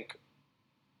 I think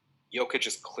Jokic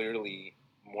is clearly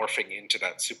morphing into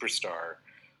that superstar.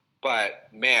 But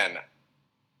man,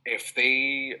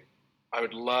 I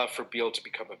would love for Beal to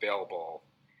become available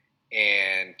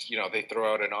and, they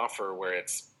throw out an offer where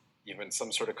it's even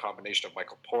some sort of combination of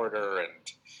Michael Porter and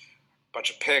a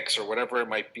bunch of picks or whatever it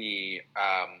might be.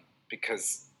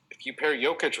 Because if you pair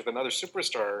Jokic with another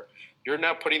superstar, you're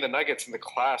now putting the Nuggets in the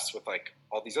class with like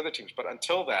all these other teams. But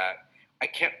until that, I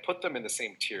can't put them in the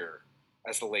same tier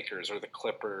as the Lakers or the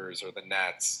Clippers or the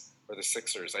Nets or the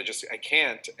Sixers. I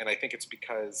can't. And I think it's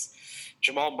because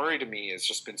Jamal Murray to me has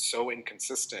just been so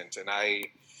inconsistent. And I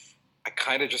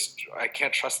can't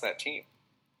trust that team.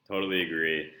 Totally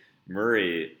agree.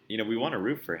 Murray, we want to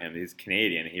root for him. He's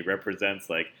Canadian. He represents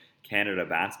like Canada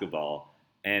basketball.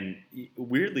 And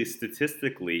weirdly,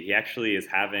 statistically, he actually is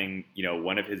having,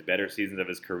 one of his better seasons of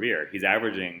his career. He's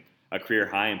averaging a career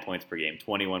high in points per game,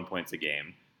 21 points a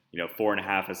game,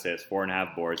 4.5 assists,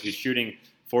 4.5 boards. He's shooting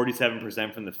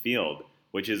 47% from the field,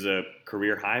 which is a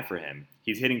career high for him.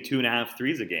 He's hitting 2.5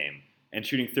 threes a game and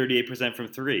shooting 38% from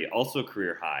three, also a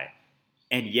career high.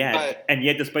 And yet,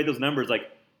 despite those numbers, like,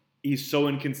 he's so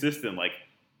inconsistent. Like,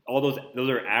 all those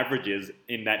are averages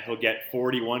in that he'll get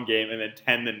 40 one game and then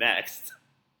 10 the next.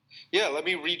 Yeah, let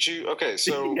me read you. Okay,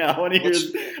 so yeah, I want to hear.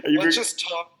 Let's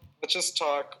just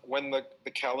talk when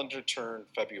the calendar turned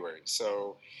February.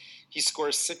 So he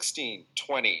scores 16,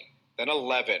 20, then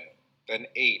 11, then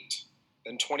 8,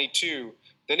 then 22.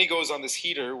 Then he goes on this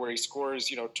heater where he scores,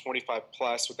 25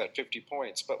 plus with that 50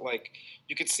 points. But like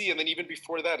you could see, and then even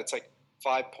before that, it's like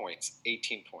 5 points,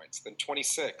 18 points, then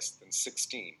 26, then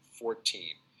 16, 14,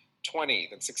 20,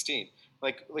 then 16.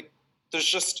 Like there's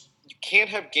just, you can't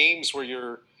have games where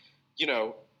you're,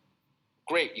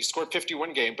 great, you scored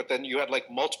 51 game, but then you had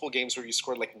like multiple games where you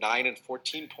scored like 9 and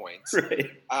 14 points.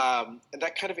 Right. And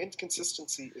that kind of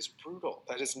inconsistency is brutal.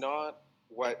 That is not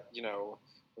what, when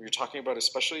you're talking about,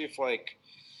 especially if like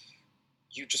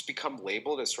you just become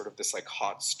labeled as sort of this like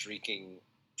hot streaking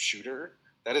shooter.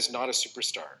 That is not a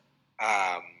superstar.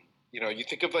 You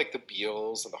think of like the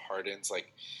Beals and the Hardens,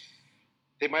 like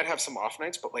they might have some off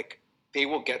nights, but like they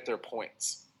will get their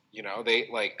points.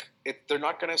 They're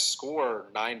not going to score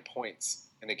 9 points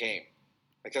in a game.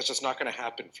 Like that's just not going to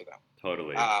happen for them.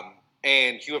 Totally.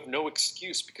 And you have no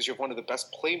excuse because you have one of the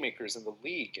best playmakers in the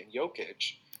league in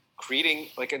Jokic, creating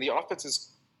and the offense is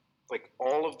like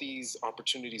all of these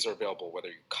opportunities are available. Whether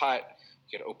you cut,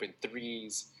 you get open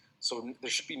threes. So there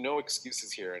should be no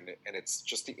excuses here, and it's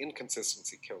just the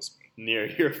inconsistency kills me.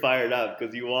 You're fired up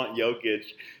because you want Jokic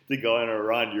to go on a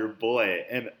run, your boy.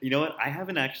 And you know what? I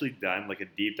haven't actually done like a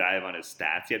deep dive on his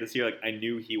stats yet this year. Like I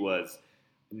knew he was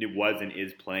and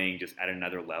is playing just at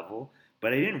another level,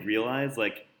 but I didn't realize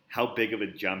like how big of a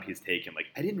jump he's taken. Like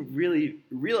I didn't really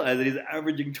realize that he's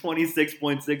averaging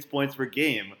 26.6 points per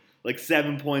game, like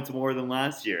 7 points more than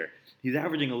last year. He's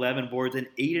averaging 11 boards and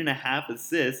 8.5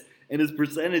 assists. And his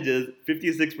percentages,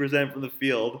 56% from the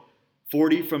field,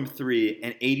 40 from three,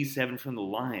 and 87 from the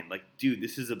line. Like, dude,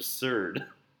 this is absurd.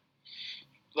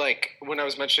 Like, when I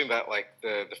was mentioning that, like,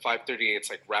 the 538, it's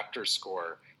like Raptors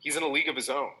score, he's in a league of his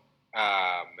own.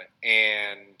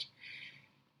 And,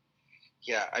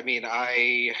 yeah, I mean,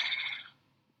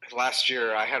 last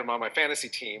year I had him on my fantasy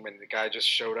team, and the guy just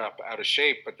showed up out of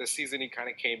shape. But this season he kind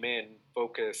of came in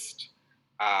focused,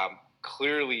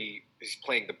 clearly he's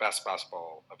playing the best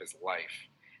basketball of his life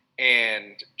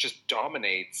and just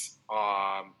dominates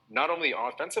not only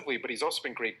offensively, but he's also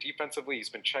been great defensively. He's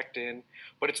been checked in,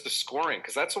 but it's the scoring.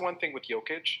 Because that's the one thing with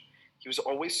Jokic. He was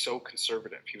always so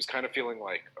conservative. He was kind of feeling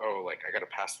like, I got to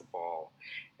pass the ball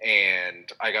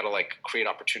and I got to like create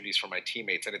opportunities for my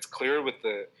teammates. And it's clear with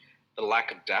the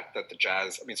lack of depth that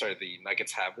the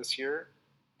Nuggets have this year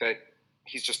that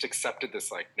he's just accepted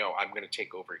this, like, no, I'm going to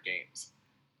take over games.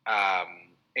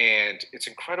 And it's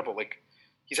incredible. Like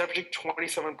he's averaging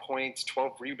 27 points,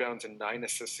 12 rebounds, and 9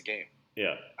 assists a game.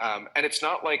 Yeah. And it's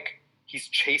not like he's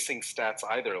chasing stats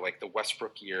either, like the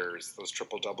Westbrook years, those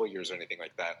triple-double years or anything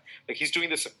like that. Like he's doing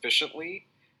this efficiently.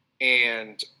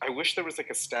 And I wish there was like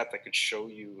a stat that could show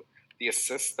you the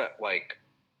assists that like,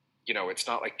 it's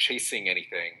not like chasing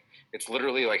anything. It's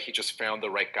literally like he just found the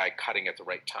right guy cutting at the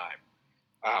right time.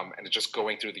 And it's just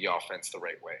going through the offense the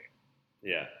right way.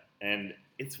 Yeah. And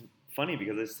it's funny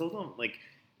because I still don't like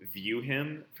view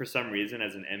him for some reason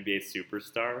as an NBA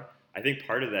superstar. I think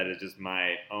part of that is just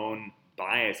my own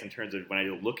bias in terms of when I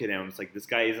look at him, it's like this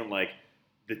guy isn't like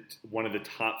one of the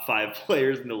top 5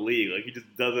 players in the league. Like he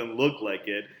just doesn't look like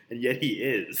it, and yet he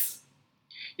is.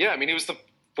 Yeah, I mean he was the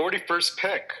 41st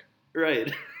pick,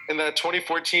 right, in that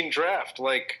 2014 draft.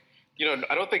 Like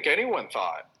I don't think anyone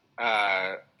thought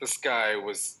this guy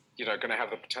was going to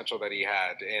have the potential that he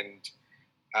had, and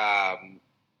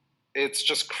it's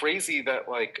just crazy that,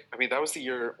 like, I mean, that was the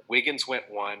year Wiggins went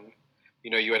 1.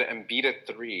 You had Embiid at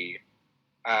 3.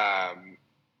 And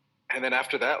then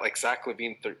after that, like, Zach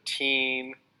LaVine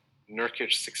 13,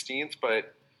 Nurkic 16th.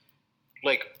 But,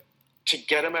 like, to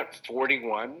get him at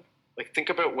 41, like, think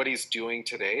about what he's doing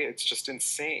today. It's just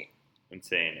insane.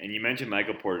 Insane. And you mentioned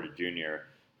Michael Porter Jr.,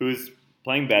 who's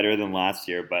playing better than last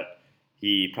year, but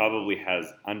he probably has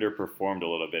underperformed a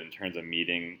little bit in terms of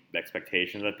meeting the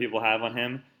expectations that people have on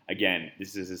him. Again,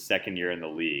 this is his second year in the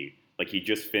league. Like, he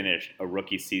just finished a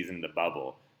rookie season in the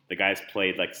bubble. The guy's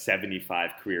played like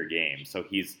 75 career games, so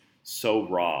he's so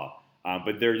raw.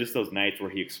 But there are just those nights where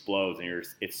he explodes, and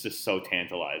it's just so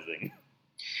tantalizing.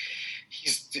 He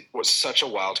was such a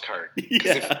wild card.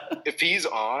 Yeah. If he's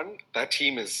on, that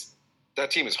team is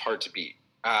hard to beat.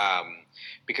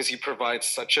 because he provides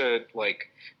such a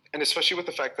and especially with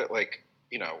the fact that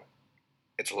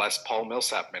it's less Paul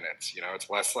Millsap minutes. It's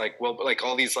less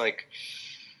all these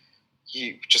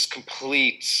you just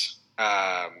complete.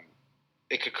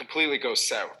 It could completely go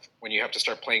south when you have to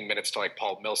start playing minutes to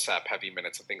Paul Millsap heavy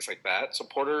minutes and things like that. So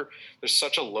Porter, there's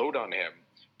such a load on him,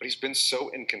 but he's been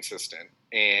so inconsistent.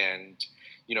 And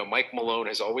Mike Malone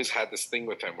has always had this thing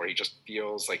with him where he just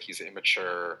feels like he's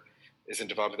immature, isn't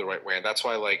developing the right way, and that's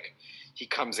why he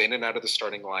comes in and out of the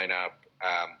starting lineup.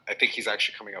 I think he's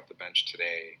actually coming off the bench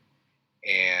today,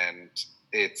 and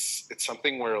it's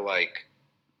something where at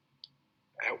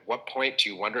what point do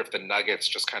you wonder if the Nuggets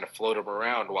just kind of float him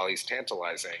around while he's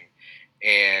tantalizing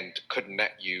and could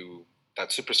net you that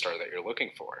superstar that you're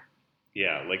looking for?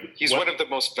 Yeah, he's one of the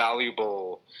most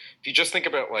valuable. If you just think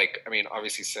about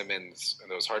obviously Simmons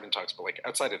and those Harden talks, but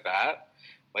outside of that,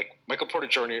 Michael Porter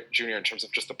Jr. in terms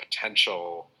of just the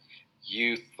potential,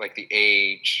 youth, the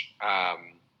age,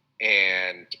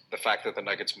 and the fact that the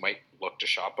Nuggets might look to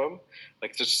shop him,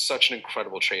 just such an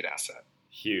incredible trade asset.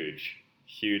 Huge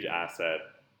asset,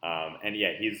 and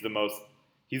yeah, he's the most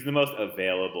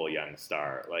available young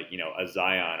star, a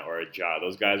Zion or a Ja.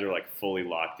 Those guys are fully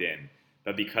locked in,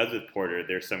 but because with Porter,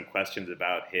 there's some questions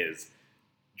about his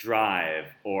drive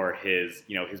or his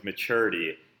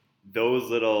maturity. Those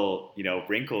little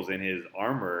wrinkles in his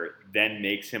armor then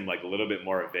makes him a little bit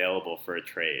more available for a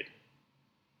trade.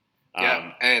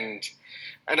 Yeah, and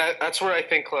that's where I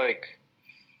think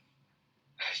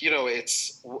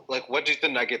it's what do the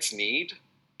Nuggets need?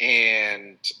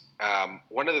 And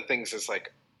one of the things is I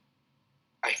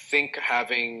think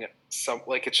having some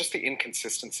it's just the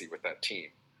inconsistency with that team,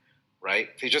 right?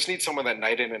 They just need someone that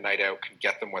night in and night out can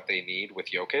get them what they need with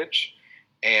Jokic.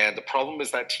 And the problem is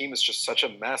that team is just such a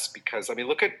mess because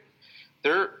look at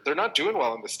they're not doing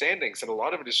well in the standings, and a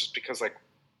lot of it is just because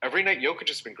every night Jokic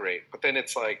has been great, but then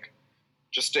it's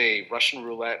just a Russian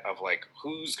roulette of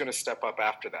who's going to step up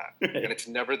after that, and it's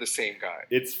never the same guy.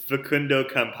 It's Facundo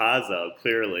Campazzo,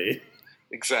 clearly.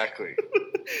 Exactly.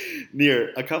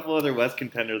 Nir, a couple other West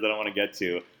contenders that I want to get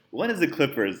to. One is the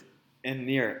Clippers, and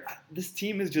Nir, this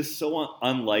team is just so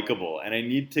unlikable, and I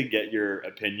need to get your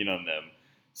opinion on them.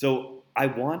 So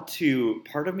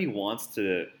part of me wants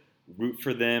to root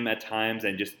for them at times,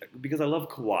 and just because I love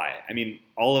Kawhi.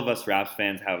 All of us Raps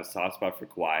fans have a soft spot for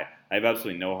Kawhi. I have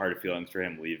absolutely no hard feelings for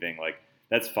him leaving.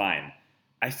 That's fine.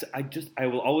 I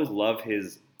will always love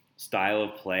his style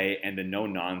of play and the no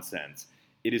nonsense.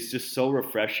 It is just so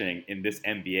refreshing in this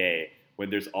NBA when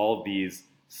there's all these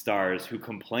stars who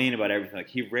complain about everything.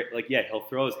 He'll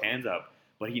throw his hands up,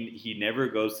 but he never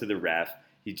goes to the ref.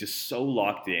 He's just so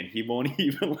locked in. He won't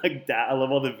even I love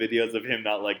all the videos of him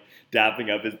not dapping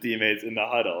up his teammates in the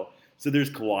huddle. So there's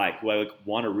Kawhi, who I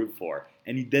want to root for,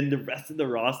 and then the rest of the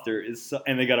roster is so,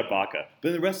 and they got Ibaka,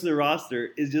 but the rest of the roster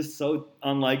is just so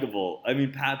unlikable.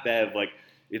 Pat Bev,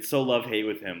 it's so love-hate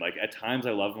with him. At times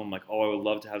I love him. I'm oh, I would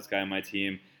love to have this guy on my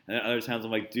team, and then other times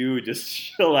I'm dude, just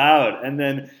chill out. And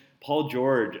then Paul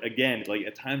George, again,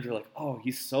 at times you're oh,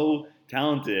 he's so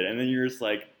talented, and then you're just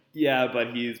yeah,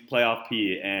 but he's playoff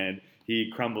P, and he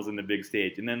crumbles in the big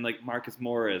stage. And then Marcus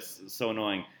Morris is so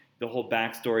annoying. The whole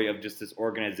backstory of just this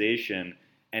organization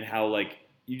and how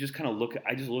you just kind of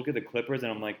I just look at the Clippers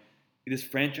and I'm this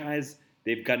franchise,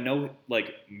 they've got no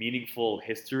meaningful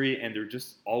history, and they're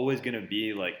just always going to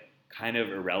be kind of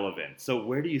irrelevant. So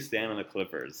where do you stand on the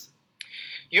Clippers?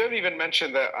 You haven't even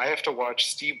mentioned that I have to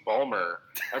watch Steve Ballmer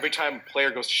every time a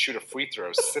player goes to shoot a free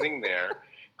throw, sitting there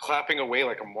clapping away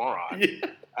like a moron.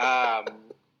 Yeah.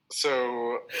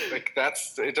 So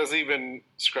it doesn't even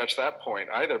scratch that point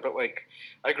either. But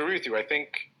I agree with you. I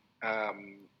think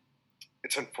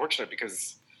it's unfortunate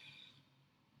because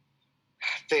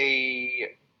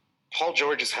Paul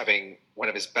George is having one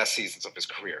of his best seasons of his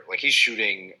career. He's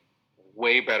shooting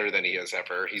way better than he has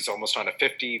ever. He's almost on a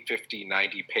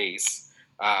 50-50-90 pace.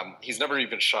 He's never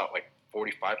even shot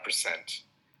 45%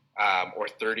 or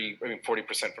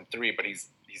 40% from three, but he's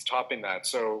topping that.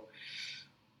 So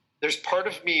there's part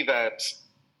of me that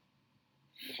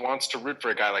wants to root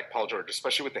for a guy like Paul George,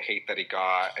 especially with the hate that he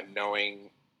got and knowing,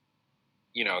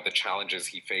 the challenges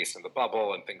he faced in the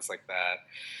bubble and things like that.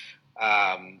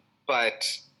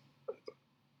 But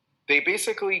they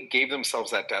basically gave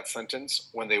themselves that death sentence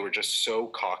when they were just so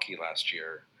cocky last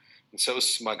year and so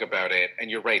smug about it. And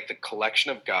you're right, the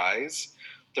collection of guys,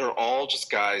 they're all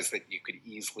just guys that you could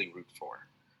easily root for.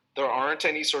 There aren't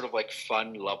any sort of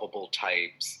fun, lovable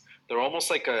types. They're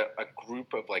almost a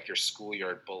group of your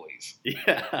schoolyard bullies.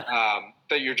 Yeah.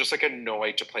 That you're just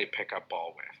annoyed to play pickup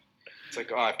ball with. It's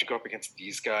like, oh, I have to go up against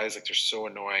these guys. Like, they're so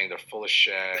annoying. They're full of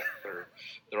shit.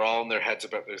 They're all in their heads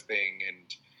about their thing.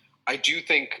 And I do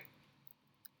think,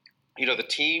 the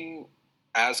team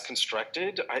as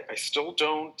constructed, I still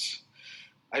don't.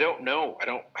 I don't know. I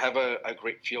don't have a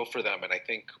great feel for them. And I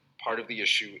think part of the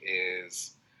issue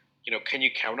is, can you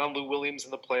count on Lou Williams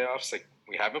in the playoffs? Like,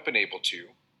 we haven't been able to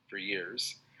for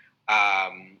years.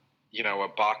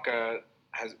 Ibaka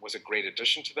was a great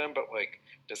addition to them, but like,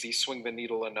 does he swing the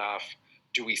needle enough?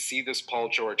 Do we see this Paul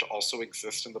George also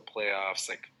exist in the playoffs?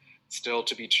 Like, still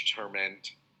to be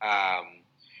determined.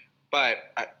 But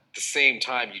at the same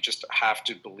time, you just have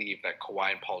to believe that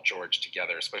Kawhi and Paul George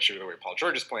together, especially the way Paul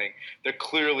George is playing, they're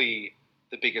clearly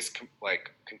the biggest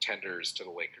contenders to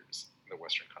the Lakers in the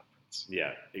Western Conference.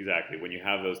 Yeah, exactly. When you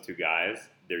have those two guys,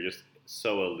 they're just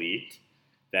so elite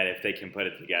that if they can put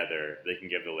it together, they can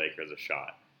give the Lakers a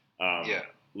shot.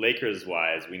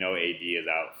 Lakers-wise, we know AD is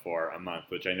out for a month,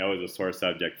 which I know is a sore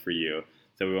subject for you,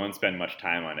 so we won't spend much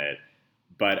time on it.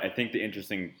 But I think the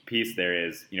interesting piece there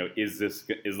is, is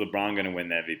LeBron going to win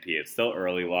the MVP? It's still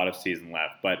early, a lot of season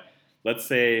left. But let's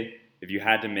say if you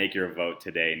had to make your vote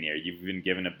today, Nir, you've been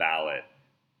given a ballot.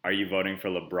 Are you voting for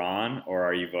LeBron or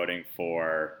are you voting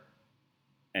for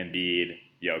Embiid,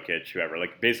 Jokic, whoever?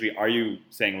 Like, basically, are you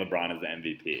saying LeBron is the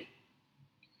MVP?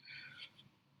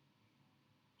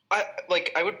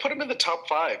 I would put him in the top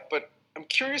 5, but I'm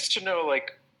curious to know,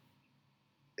 like,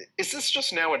 is this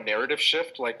just now a narrative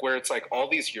shift, like where it's like all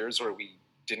these years where we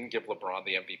didn't give LeBron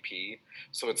the MVP,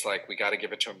 so it's like we got to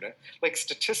give it to him. Like,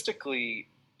 statistically,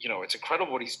 it's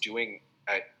incredible what he's doing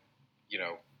at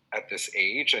this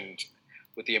age and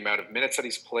with the amount of minutes that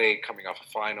he's played coming off of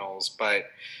finals. But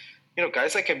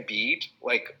guys like Embiid,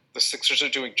 like the Sixers are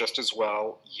doing just as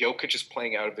well. Jokic is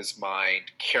playing out of his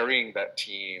mind, carrying that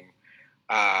team.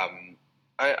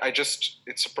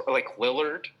 It's like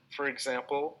Lillard, for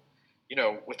example.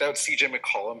 Without CJ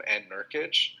McCollum and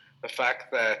Nurkic, the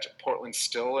fact that Portland's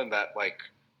still in that,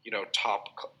 top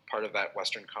part of that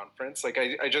Western Conference, like,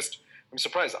 I'm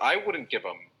surprised. I wouldn't give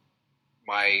him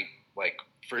my,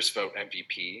 first vote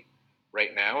MVP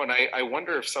right now. And I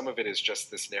wonder if some of it is just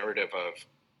this narrative of,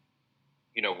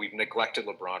 we've neglected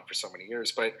LeBron for so many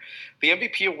years. But the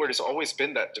MVP award has always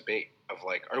been that debate of,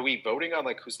 are we voting on,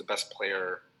 who's the best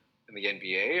player in the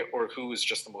NBA or who is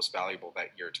just the most valuable that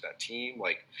year to that team?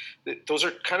 Like, those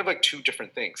are kind of two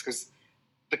different things, because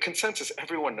the consensus,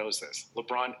 everyone knows this,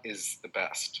 LeBron is the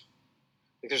best.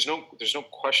 Like, there's no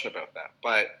question about that.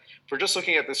 But if we're just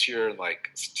looking at this year,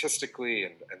 statistically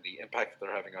and the impact that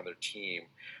they're having on their team,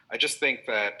 I just think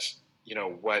that,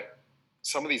 what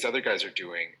some of these other guys are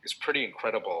doing is pretty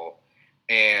incredible.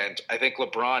 And I think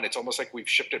LeBron, it's almost like we've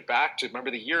shifted back to,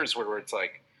 remember the years where it's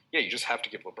like, yeah, you just have to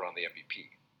give LeBron the MVP.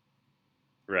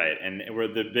 Right, and where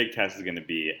the big test is going to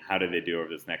be, how do they do over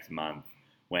this next month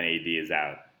when AD is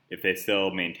out? If they still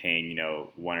maintain,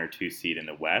 1 or 2 seed in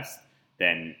the West,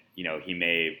 then, he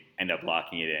may end up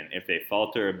locking it in. If they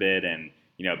falter a bit and,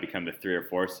 become the 3 or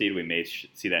 4 seed, we may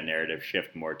see that narrative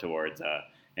shift more towards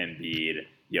Embiid,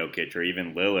 Jokic, or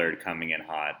even Lillard coming in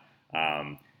hot.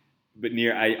 But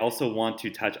Nir, I also want to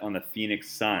touch on the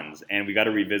Phoenix Suns, and we got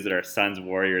to revisit our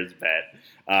Suns-Warriors bet.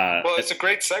 Well, it's a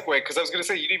great segue, because I was going to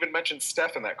say, you didn't even mention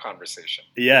Steph in that conversation.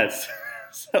 Yes.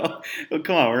 So,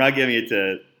 come on, we're not giving it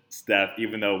to Steph,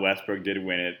 even though Westbrook did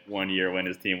win it one year when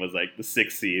his team was the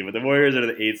 6th seed. But the Warriors are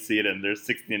the 8th seed, and they're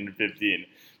 16 and 15.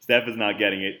 Steph is not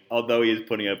getting it, although he's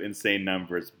putting up insane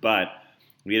numbers. But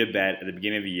we had a bet at the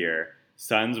beginning of the year,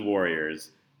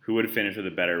 Suns-Warriors, who would finish with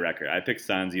a better record. I picked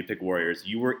Suns, you picked Warriors.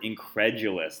 You were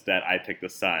incredulous that I picked the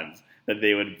Suns, that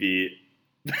they would be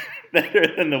better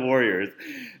than the Warriors.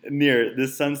 Nir,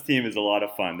 this Suns team is a lot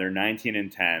of fun. They're 19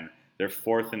 and 10. They're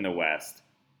 4th in the West.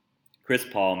 Chris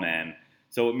Paul, man.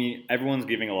 So, everyone's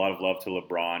giving a lot of love to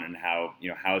LeBron and how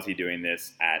is he doing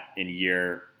this in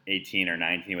year 18 or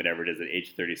 19, whatever it is, at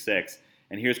age 36.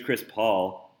 And here's Chris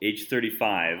Paul, age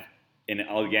 35, in,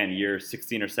 again, year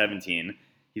 16 or 17.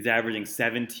 He's averaging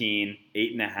 17,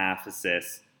 8.5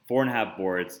 assists, 4.5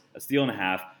 boards, a steal and a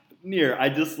half. Nir, I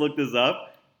just looked this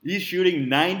up. He's shooting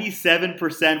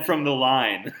 97% from the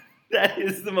line. That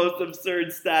is the most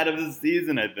absurd stat of the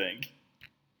season, I think.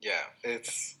 Yeah,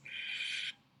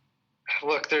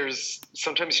 look,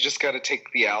 sometimes you just got to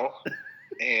take the L.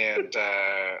 And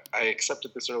I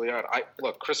accepted this early on.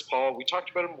 Chris Paul, we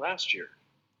talked about him last year,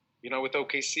 with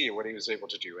OKC and what he was able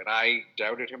to do. And I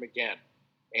doubted him again.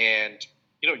 And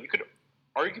you could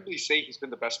arguably say he's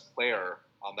been the best player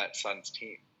on that Suns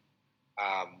team.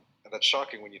 And that's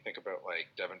shocking when you think about,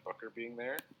 Devin Booker being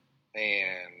there.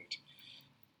 And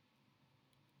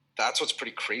that's what's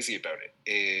pretty crazy about it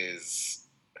is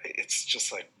it's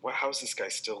just like, wow, how is this guy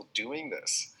still doing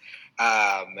this?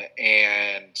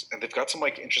 And they've got some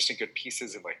like interesting good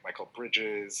pieces in like Michael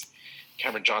Bridges,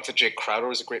 Cameron Johnson, Jake Crowder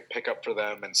was a great pickup for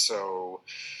them, and so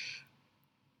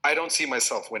I don't see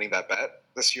myself winning that bet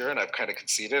this year, and I've kind of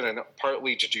conceded, and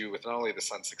partly to do with not only the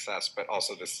Suns' success, but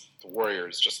also the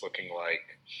Warriors just looking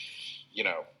like, you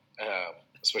know,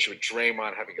 especially with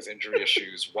Draymond having his injury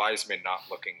issues, Wiseman not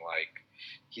looking like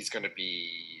he's going to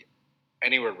be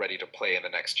anywhere ready to play in the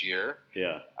next year.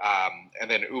 Yeah.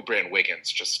 And then Oubre and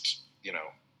Wiggins just,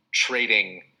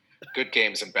 trading good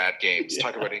games and bad games.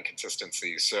 Talk about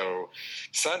inconsistency. So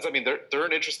Suns, I mean, they're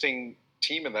an interesting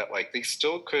team in that, like, they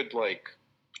still could, like,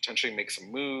 potentially make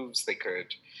some moves. They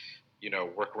could,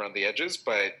 work around the edges.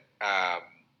 But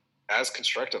as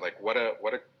constructed, like, what a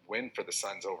win for the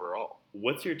Suns overall.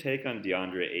 What's your take on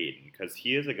DeAndre Ayton? Because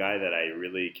he is a guy that I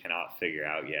really cannot figure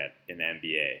out yet in the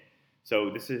NBA. So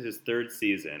this is his third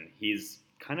season. He's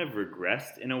kind of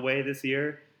regressed in a way this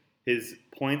year. His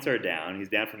points are down. He's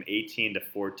down from 18 to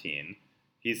 14.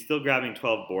 He's still grabbing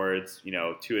 12 boards,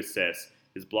 2 assists.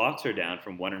 His blocks are down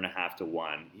from 1.5 to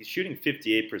 1. He's shooting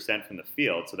 58% from the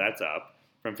field, so that's up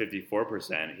from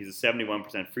 54%. He's a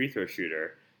 71% free throw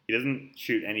shooter. He doesn't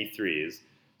shoot any threes.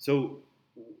 So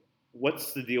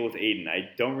what's the deal with Ayton?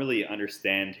 I don't really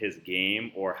understand his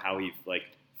game or how he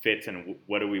fits and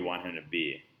what do we want him to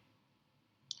be.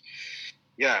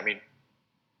 Yeah, I mean,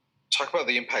 talk about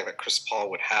the impact that Chris Paul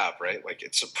would have, right? Like,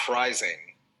 it's surprising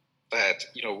that,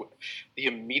 the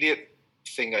immediate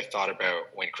thing I thought about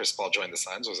when Chris Paul joined the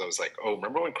Suns was I was like, oh,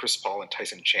 remember when Chris Paul and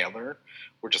Tyson Chandler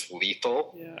were just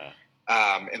lethal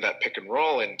in that pick and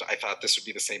roll? And I thought this would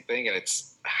be the same thing, and it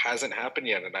hasn't happened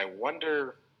yet. And I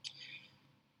wonder,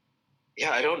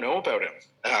 I don't know about him.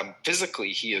 Physically,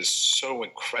 he is so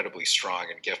incredibly strong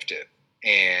and gifted.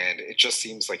 And it just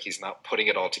seems like he's not putting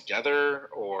it all together,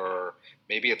 or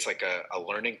maybe it's like a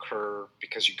learning curve,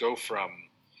 because you go from,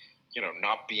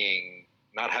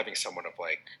 not having someone of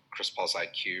like Chris Paul's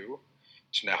IQ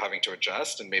to now having to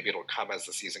adjust, and maybe it'll come as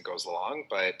the season goes along.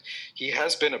 But he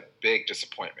has been a big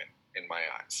disappointment in my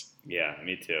eyes. Yeah,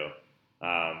 me too.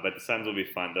 But the Suns will be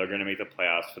fun. They're going to make the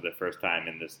playoffs for the first time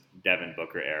in this Devin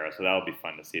Booker era, so that'll be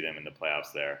fun to see them in the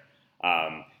playoffs there.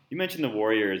 You mentioned the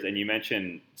Warriors, and you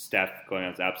mentioned Steph going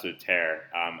on this absolute tear,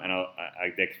 and I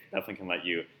definitely can let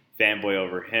you fanboy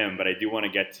over him, but I do want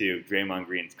to get to Draymond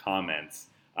Green's comments,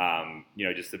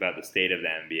 just about the state of the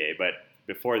NBA. But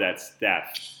before that,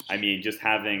 Steph, I mean, just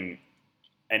having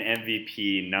an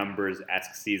MVP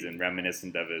numbers-esque season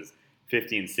reminiscent of his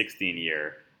 15-16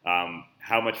 year,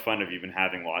 how much fun have you been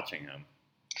having watching him?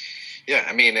 Yeah,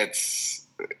 I mean, it's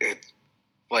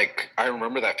like, I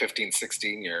remember that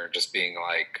 15-16 year just being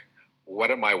like,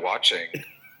 what am I watching?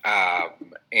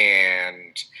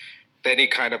 And then he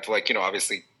kind of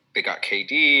obviously they got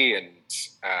KD, and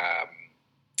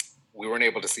we weren't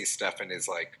able to see Steph in his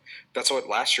that's what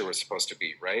last year was supposed to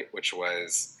be, right? Which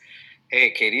was,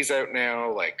 hey, KD's out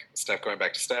now, like Steph going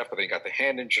back to Steph, but then he got the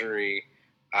hand injury.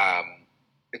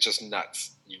 It's just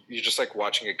nuts. You're just like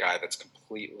watching a guy that's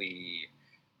completely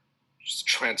just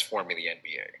transforming the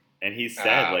NBA. And he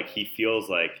said, he feels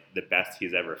like the best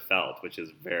he's ever felt, which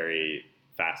is very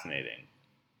fascinating.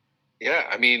 Yeah,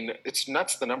 I mean, it's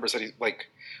nuts, the numbers that he's,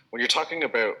 when you're talking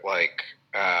about,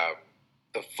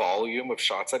 the volume of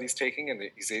shots that he's taking, and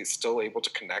he's still able to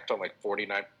connect on,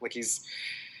 49, he's,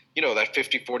 that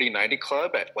 50, 40, 90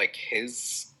 club at,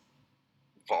 his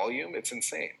volume, it's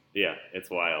insane. Yeah, it's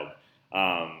wild.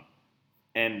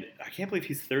 And I can't believe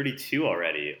he's 32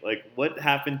 already. What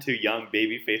happened to young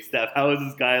babyface Steph? How is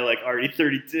this guy, already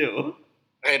 32?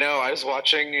 I know. I was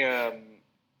watching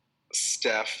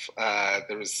Steph.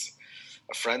 There was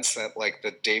a friend sent,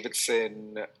 the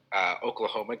Davidson,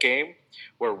 Oklahoma game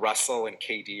where Russell and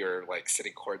KD are,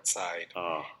 sitting courtside.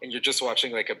 Oh. And you're just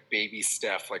watching, a baby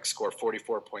Steph, score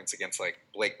 44 points against,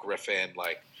 Blake Griffin,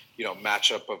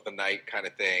 matchup of the night kind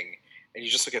of thing. And you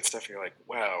just look at Steph and you're like,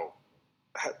 wow.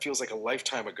 That feels like a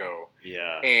lifetime ago.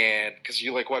 Yeah. And because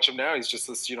you watch him now, he's just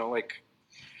this, he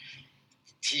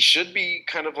should be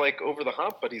kind of over the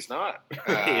hump, but he's not.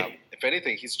 If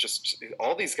anything, he's just,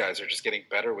 all these guys are just getting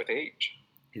better with age.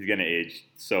 He's going to age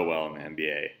so well in the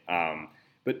NBA.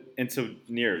 And so,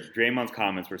 Nir, Draymond's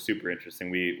comments were super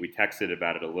interesting. We texted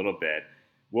about it a little bit.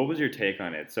 What was your take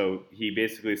on it? So he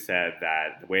basically said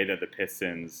that the way that the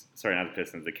Cavs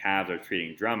are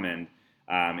treating Drummond,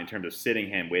 in terms of sitting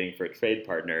him, waiting for a trade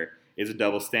partner, is a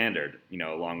double standard,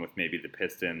 along with maybe the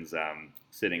Pistons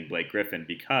sitting Blake Griffin,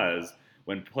 because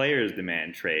when players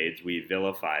demand trades, we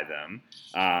vilify them.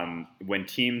 When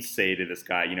teams say to this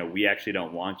guy, we actually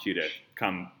don't want you to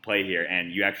come play here,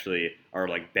 and you actually are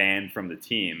banned from the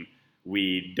team,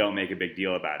 we don't make a big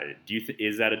deal about it.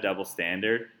 Is that a double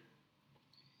standard?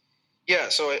 Yeah,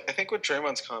 so I think with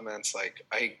Draymond's comments, like,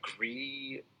 I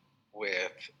agree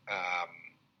with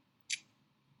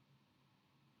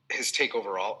his take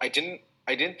overall. I didn't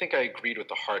think I agreed with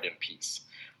the Harden piece.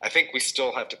 I think we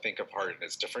still have to think of Harden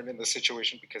as different in this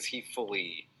situation because he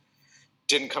fully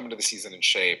didn't come into the season in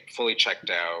shape, fully checked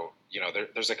out.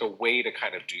 There's like a way to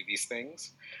kind of do these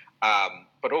things.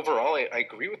 But overall, I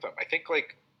agree with them. I think,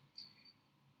 like,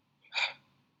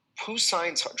 who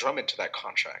signs Drummond to that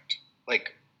contract?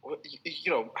 Like,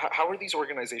 how are these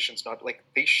organizations not, like,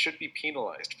 they should be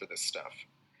penalized for this stuff.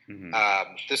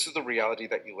 Mm-hmm. This is the reality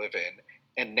that you live in.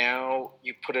 And now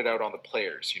you put it out on the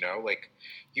players, like,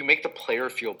 you make the player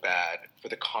feel bad for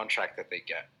the contract that they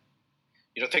get.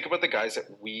 Think about the guys that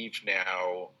we've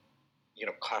now,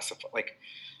 classified. Like,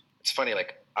 it's funny,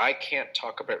 like, I can't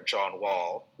talk about John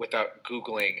Wall without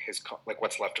Googling like,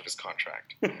 what's left of his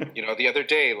contract. The other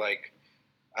day, like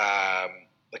I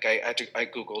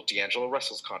Googled D'Angelo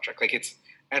Russell's contract. Like,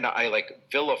 and I, like,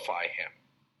 vilify him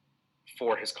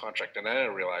for his contract. And then I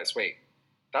realized, wait,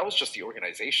 that was just the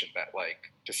organization that,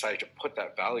 like, decided to put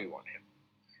that value on him,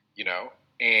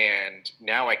 and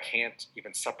now I can't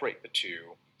even separate the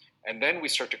two. And then we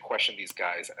start to question these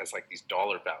guys as, like, these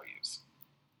dollar values.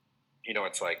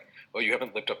 It's like, well, you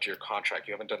haven't lived up to your contract.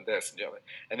 You haven't done this.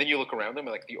 And then you look around them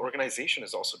and, like, the organization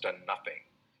has also done nothing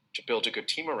to build a good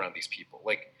team around these people.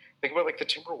 Like, think about, like, the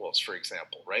Timberwolves, for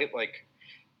example, right? Like,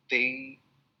 they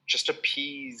just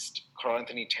appeased Karl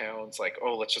Anthony Towns, like,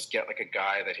 oh, let's just get, like, a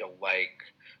guy that he'll like.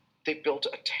 They built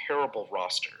a terrible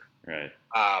roster. Right.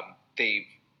 They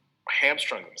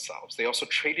hamstrung themselves. They also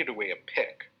traded away a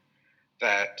pick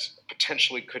that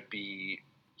potentially could be,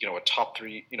 a top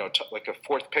three, like a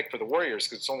fourth pick for the Warriors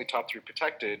because it's only top three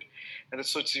protected. And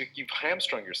so you've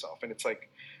hamstrung yourself. And it's like,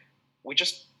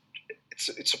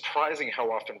 it's surprising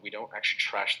how often we don't actually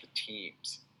trash the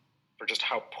teams for just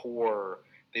how poor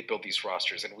they build these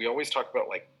rosters. And we always talk about,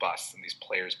 like, busts and these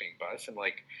players being busts. And,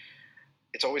 like,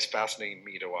 it's always fascinating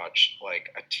me to watch,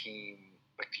 like, a team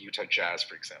like the Utah Jazz,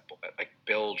 for example, that, like,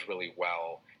 build really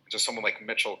well. And so someone like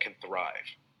Mitchell can thrive.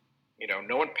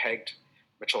 No one pegged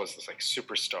Mitchell as this, like,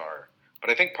 superstar. But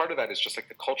I think part of that is just, like,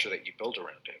 the culture that you build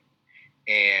around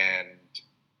him.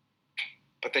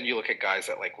 But then you look at guys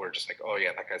that, like, we're just like, oh,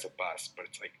 yeah, that guy's a bust. But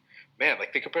it's like, man,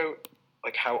 like, think about,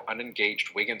 like, how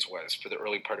unengaged Wiggins was for the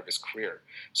early part of his career.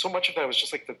 So much of that was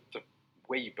just, like, the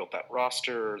way you built that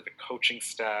roster, the coaching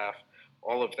staff,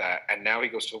 all of that. And now he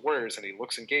goes to the Warriors and he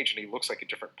looks engaged and he looks like a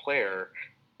different player.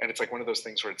 And it's like one of those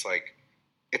things where it's like,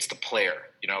 it's the player,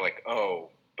 like, oh,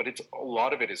 but a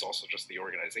lot of it is also just the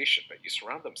organization that you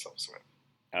surround themselves with.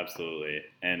 Absolutely.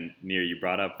 And Nir, you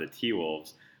brought up the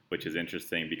T-Wolves, which is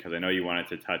interesting because I know you wanted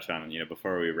to touch on,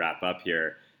 before we wrap up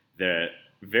here, the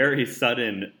very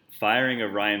sudden firing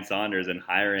of Ryan Saunders and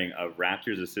hiring of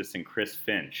Raptors assistant Chris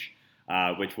Finch,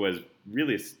 which was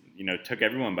really, took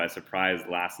everyone by surprise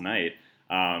last night.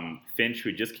 Finch,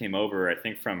 who just came over, I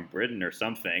think, from Britain or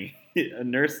something. A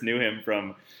nurse knew him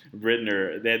from Britain,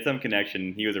 or they had some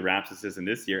connection. He was a Raps assistant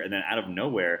this year, and then out of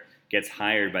nowhere gets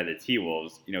hired by the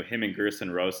T-Wolves. Him and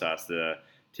Gerson Rosas, the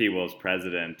T-Wolves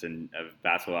president and of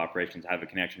basketball operations, have a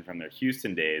connection from their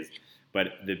Houston days. But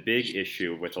the big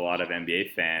issue with a lot of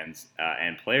NBA fans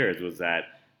and players was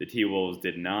that the T-Wolves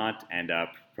did not end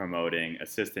up promoting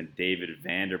assistant David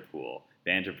Vanderpool,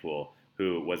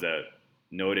 who was a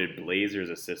noted Blazers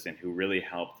assistant who really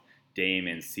helped Dame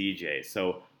and CJ.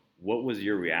 So what was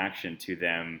your reaction to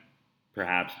them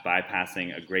perhaps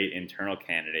bypassing a great internal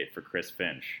candidate for Chris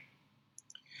Finch?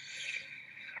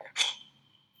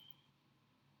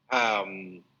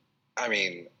 I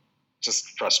mean,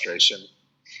 just frustration.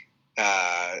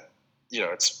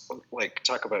 It's like,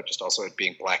 talk about just also it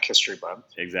being Black History Month.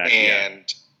 Exactly.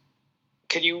 And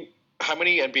how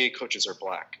many NBA coaches are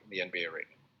black in the NBA right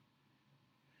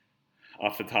now?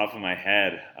 Off the top of my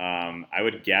head, I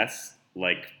would guess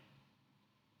like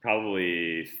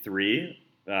probably 3.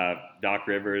 Doc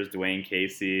Rivers, Dwayne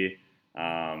Casey.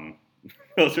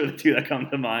 Those are the 2 that come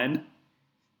to mind.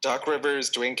 Doc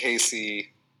Rivers, Dwayne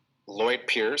Casey, Lloyd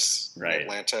Pierce in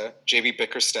Atlanta, J.B.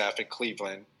 Bickerstaff in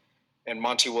Cleveland, and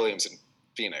Monty Williams in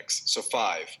Phoenix. So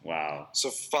 5. Wow. So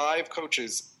 5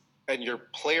 coaches, and your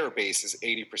player base is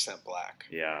 80% black.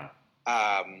 Yeah.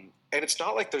 And it's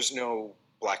not like there's no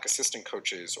black assistant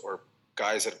coaches or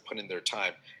guys that have put in their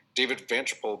time. David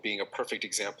Vanderpool being a perfect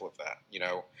example of that.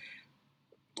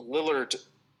 Lillard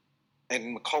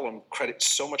and McCollum credit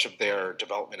so much of their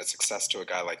development and success to a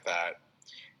guy like that.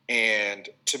 And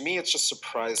to me, it's just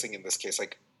surprising in this case.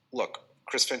 Like, look,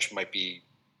 Chris Finch might be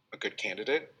a good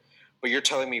candidate, but you're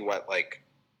telling me what, like,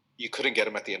 you couldn't get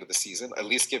him at the end of the season. At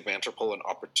least give Vanderpool an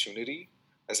opportunity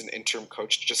as an interim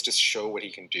coach just to show what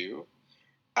he can do.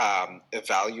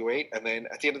 Evaluate, and then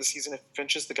at the end of the season, if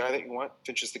Finch is the guy that you want,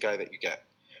 Finch is the guy that you get.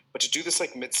 But to do this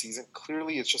like mid-season,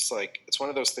 clearly it's just like it's one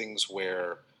of those things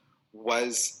where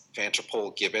was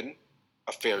Vanderpool given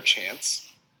a fair chance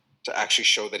to actually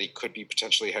show that he could be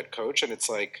potentially head coach? And it's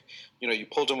like, you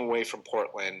pulled him away from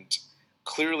Portland,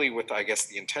 clearly with, I guess,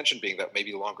 the intention being that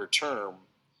maybe longer term,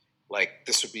 like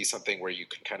this would be something where you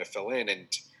can kind of fill in, and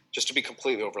just to be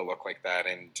completely overlooked like that.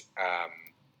 And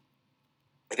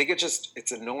I think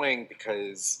it's annoying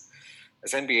because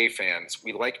as NBA fans,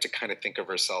 we like to kind of think of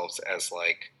ourselves as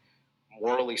like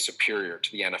morally superior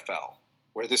to the NFL,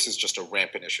 where this is just a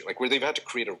rampant issue, like where they've had to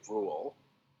create a rule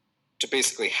to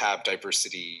basically have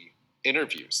diversity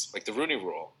interviews, like the Rooney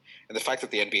Rule. And the fact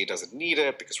that the NBA doesn't need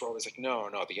it, because we're always like, no,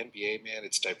 the NBA, man,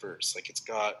 it's diverse. Like it's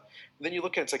got, and then you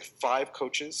look at it's like 5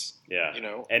 coaches. Yeah.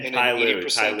 And Ty Lue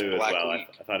as well. League.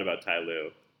 I thought about Ty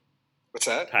Lue. What's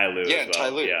that? Ty Lue. Yeah, as well. Ty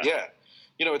Lue. Yeah.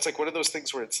 It's like one of those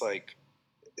things where it's like,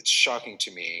 it's shocking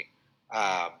to me,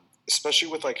 especially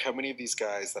with like how many of these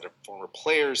guys that are former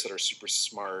players that are super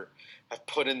smart have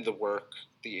put in the work,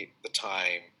 the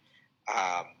time,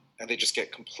 and they just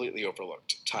get completely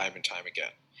overlooked time and time again.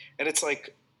 And it's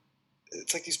like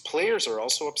these players are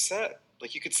also upset.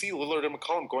 Like you could see Lillard and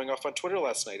McCollum going off on Twitter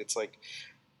last night. It's like,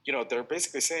 they're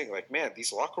basically saying like, man,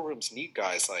 these locker rooms need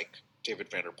guys like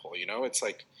David Vanderpool. It's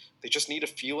like they just need a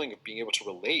feeling of being able to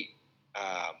relate,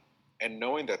 and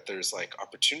knowing that there's like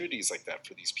opportunities like that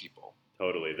for these people.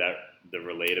 Totally, that the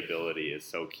relatability is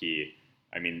so key.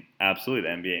 I mean, absolutely,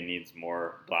 the NBA needs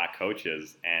more black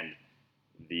coaches, and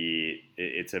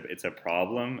it's a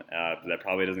problem that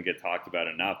probably doesn't get talked about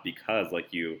enough because,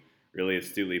 like you really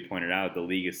astutely pointed out, the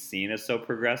league is seen as so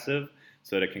progressive,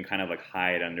 so that it can kind of like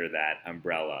hide under that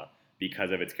umbrella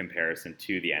because of its comparison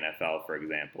to the NFL, for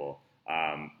example.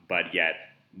 But yet,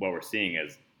 what we're seeing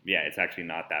is, it's actually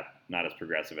not as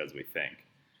progressive as we think.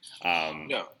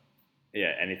 No.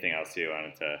 Yeah. Anything else you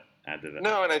wanted to add to that?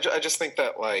 No, and I just think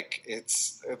that like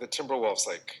it's the Timberwolves.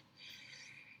 Like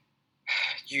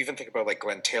you even think about like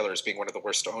Glenn Taylor as being one of the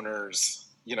worst owners.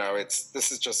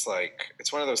 This is just like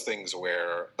it's one of those things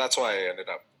where that's why I ended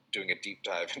up doing a deep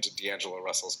dive into D'Angelo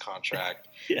Russell's contract.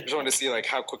 I just wanted to see like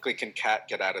how quickly can Cat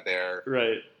get out of there.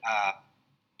 Right.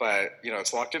 But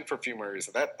it's locked in for a few more years.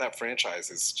 That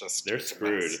franchise is just they're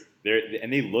screwed.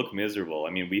 They look miserable. I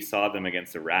mean, we saw them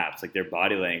against the Raps. Like their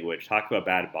body language. Talk about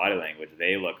bad body language.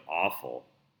 They look awful.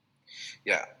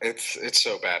 Yeah, it's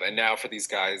so bad. And now for these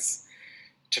guys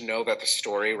to know that the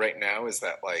story right now is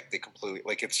that like they completely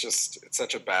like it's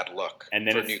such a bad look and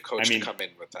then for a new coach to come in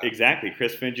with that. Exactly,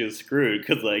 Chris Finch is screwed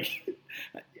because like,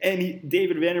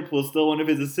 David Vanderpool is still one of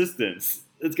his assistants.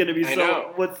 It's gonna be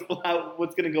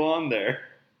what's gonna go on there?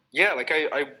 Yeah, like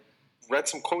I read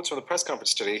some quotes from the press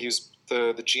conference today. He was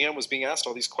the GM was being asked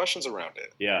all these questions around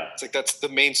it. Yeah, it's like that's the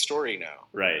main story now.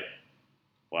 Right.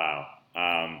 Wow.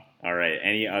 All right.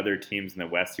 Any other teams in the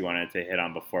West you wanted to hit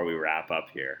on before we wrap up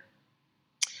here?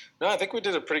 No, I think we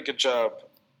did a pretty good job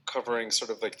covering sort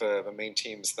of like the main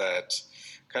teams that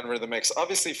kind of are in the mix.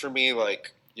 Obviously, for me,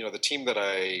 like the team that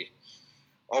I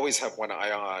always have one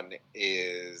eye on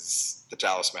is the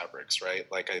Dallas Mavericks, right?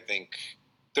 Like I think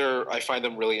I find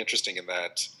them really interesting in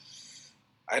that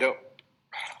I don't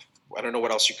know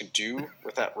what else you can do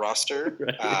with that roster,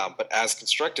 right. But as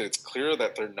constructed, it's clear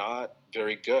that they're not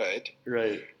very good,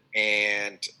 right?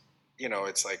 And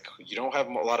it's like you don't have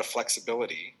a lot of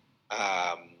flexibility,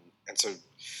 and so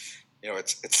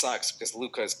it sucks because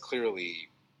Luka is clearly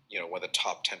one of the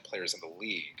top 10 players in the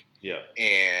league,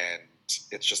 and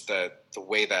it's just that the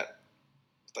way that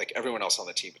like everyone else on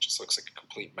the team, it just looks like a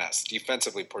complete mess.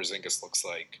 Defensively, Porzingis looks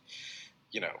like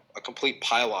a complete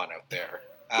pylon out there.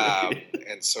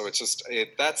 And so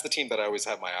that's the team that I always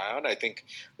have my eye on. I think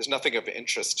there's nothing of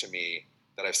interest to me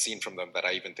that I've seen from them that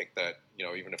I even think that,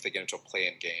 even if they get into a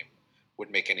play-in game,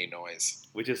 would make any noise.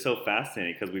 Which is so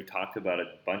fascinating because we've talked about a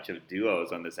bunch of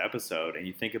duos on this episode, and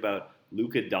you think about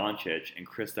Luka Doncic and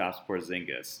Kristaps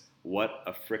Porzingis. What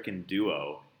a freaking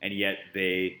duo. And yet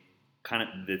the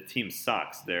team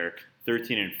sucks. They're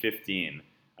 13 and 15.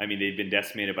 I mean, they've been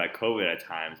decimated by COVID at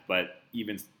times, but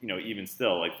even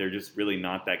still, like they're just really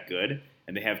not that good.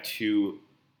 And they have 2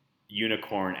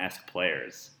 unicorn-esque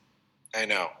players. I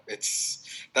know.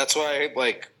 That's why,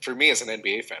 like, for me as an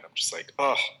NBA fan, I'm just like,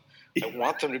 I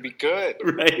want them to be good.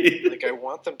 Right. Like, I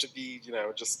want them to be,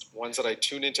 just ones that I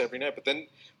tune into every night. But then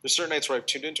there's certain nights where I've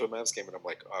tuned into a Mavs game and I'm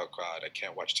like, oh, God, I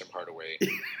can't watch Tim Hardaway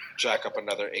jack up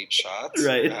another 8 shots.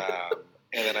 Right.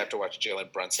 And then I have to watch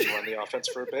Jalen Brunson run the offense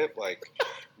for a bit. Like,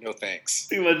 no thanks.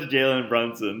 Too much Jalen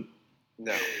Brunson.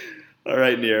 No. All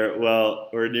right, Nir. Well,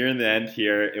 we're nearing the end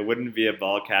here. It wouldn't be a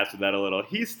BallCast without a little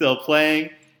He's Still Playing.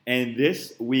 And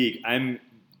this week, I'm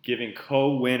giving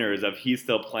co-winners of He's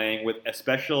Still Playing with a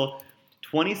special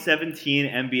 2017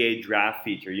 NBA draft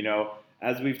feature. You know,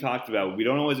 as we've talked about, we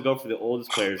don't always go for the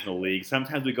oldest players in the league.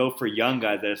 Sometimes we go for young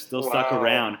guys that are still stuck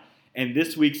around. And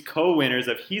this week's co-winners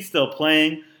of He's Still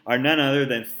Playing are none other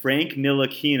than Frank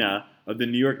Ntilikina of the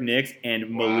New York Knicks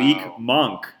and Malik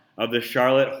Monk of the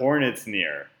Charlotte Hornets.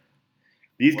 Nir.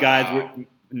 These guys were.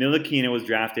 Ntilikina was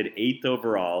drafted 8th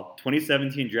overall,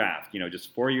 2017 draft,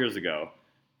 just 4 years ago.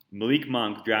 Malik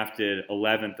Monk drafted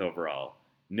 11th overall.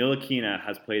 Ntilikina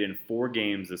has played in 4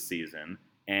 games this season,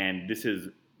 and this is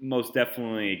most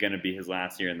definitely going to be his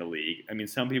last year in the league. I mean,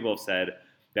 some people have said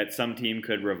that some team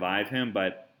could revive him,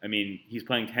 but, I mean, he's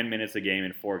playing 10 minutes a game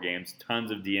in 4 games,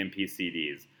 tons of DNP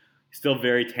CDs. Still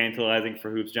very tantalizing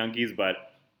for Hoops Junkies, but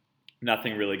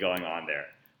nothing really going on there.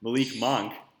 Malik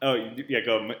Monk... Oh, yeah,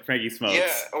 go Frankie Smokes.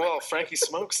 Yeah, well, Frankie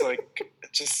Smokes, I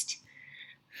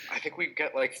think we've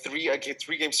got like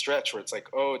 3-game stretch where it's like,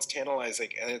 oh, it's tantalizing,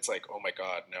 and it's like, oh my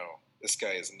God, no, this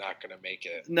guy is not going to make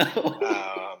it. No.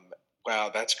 Wow,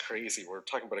 that's crazy. We're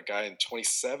talking about a guy in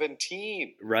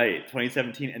 2017. Right,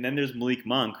 2017. And then there's Malik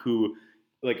Monk, who,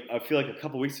 I feel like a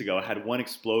couple weeks ago had one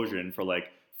explosion for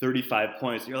 35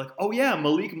 points. You're like, oh yeah,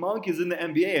 Malik Monk is in the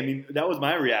NBA. I mean, that was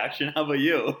my reaction. How about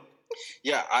you?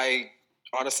 Yeah,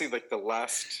 honestly, the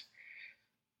last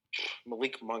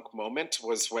Malik Monk moment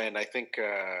was when I think,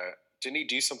 didn't he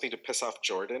do something to piss off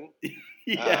Jordan?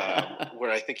 Yeah. Where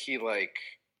I think he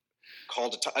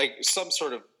called some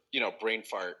sort of, brain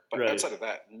fart. But outside of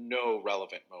that, no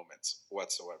relevant moments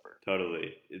whatsoever.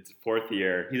 Totally. It's 4th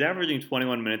year. He's averaging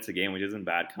 21 minutes a game, which isn't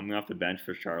bad, coming off the bench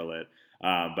for Charlotte.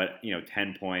 But,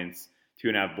 10 points,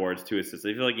 2.5 boards, 2 assists.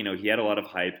 I feel like, he had a lot of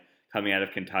hype coming out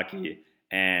of Kentucky.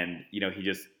 And, he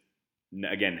just...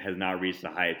 again, has not reached the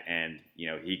hype, and,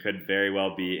 he could very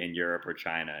well be in Europe or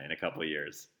China in a couple of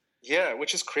years. Yeah,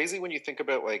 which is crazy when you think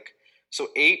about, so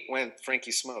 8 went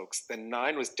Frankie Smokes, then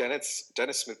 9 was Dennis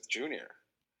Smith Jr.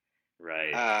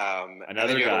 Right. Another and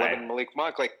then you guy. 11 Malik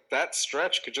Monk. that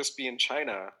stretch could just be in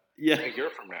China a year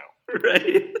from now.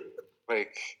 Right.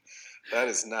 That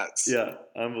is nuts. Yeah,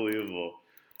 unbelievable.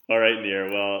 All right, Nir.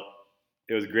 Well,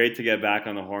 it was great to get back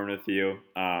on the horn with you.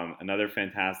 Another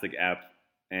fantastic ep.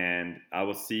 And I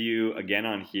will see you again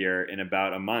on here in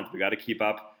about a month. We got to keep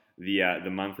up the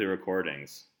monthly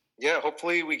recordings. Yeah,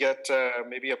 hopefully we get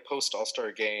maybe a post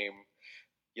All-Star game.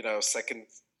 Second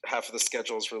half of the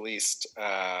schedule is released.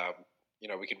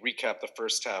 We can recap the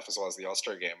first half as well as the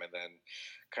All-Star game, and then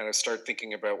kind of start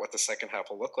thinking about what the second half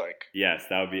will look like. Yes,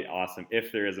 that would be awesome.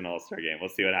 If there is an All-Star game, we'll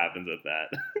see what happens with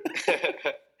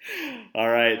that. All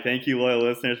right. Thank you, loyal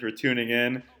listeners, for tuning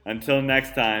in. Until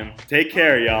next time, take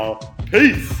care, y'all.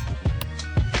 Peace.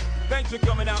 Thanks for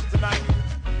coming out tonight.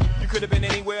 You could have been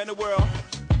anywhere in the world,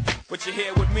 but you're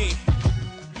here with me.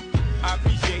 I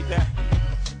appreciate that.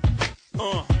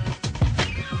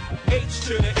 H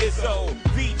to the Izzo,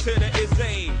 V to the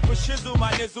Izzy. For Shizzle,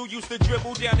 my nizzle used to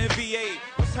dribble down in VA.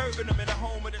 Was hurting them in the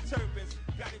home of the Turbans.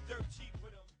 Got it dirt.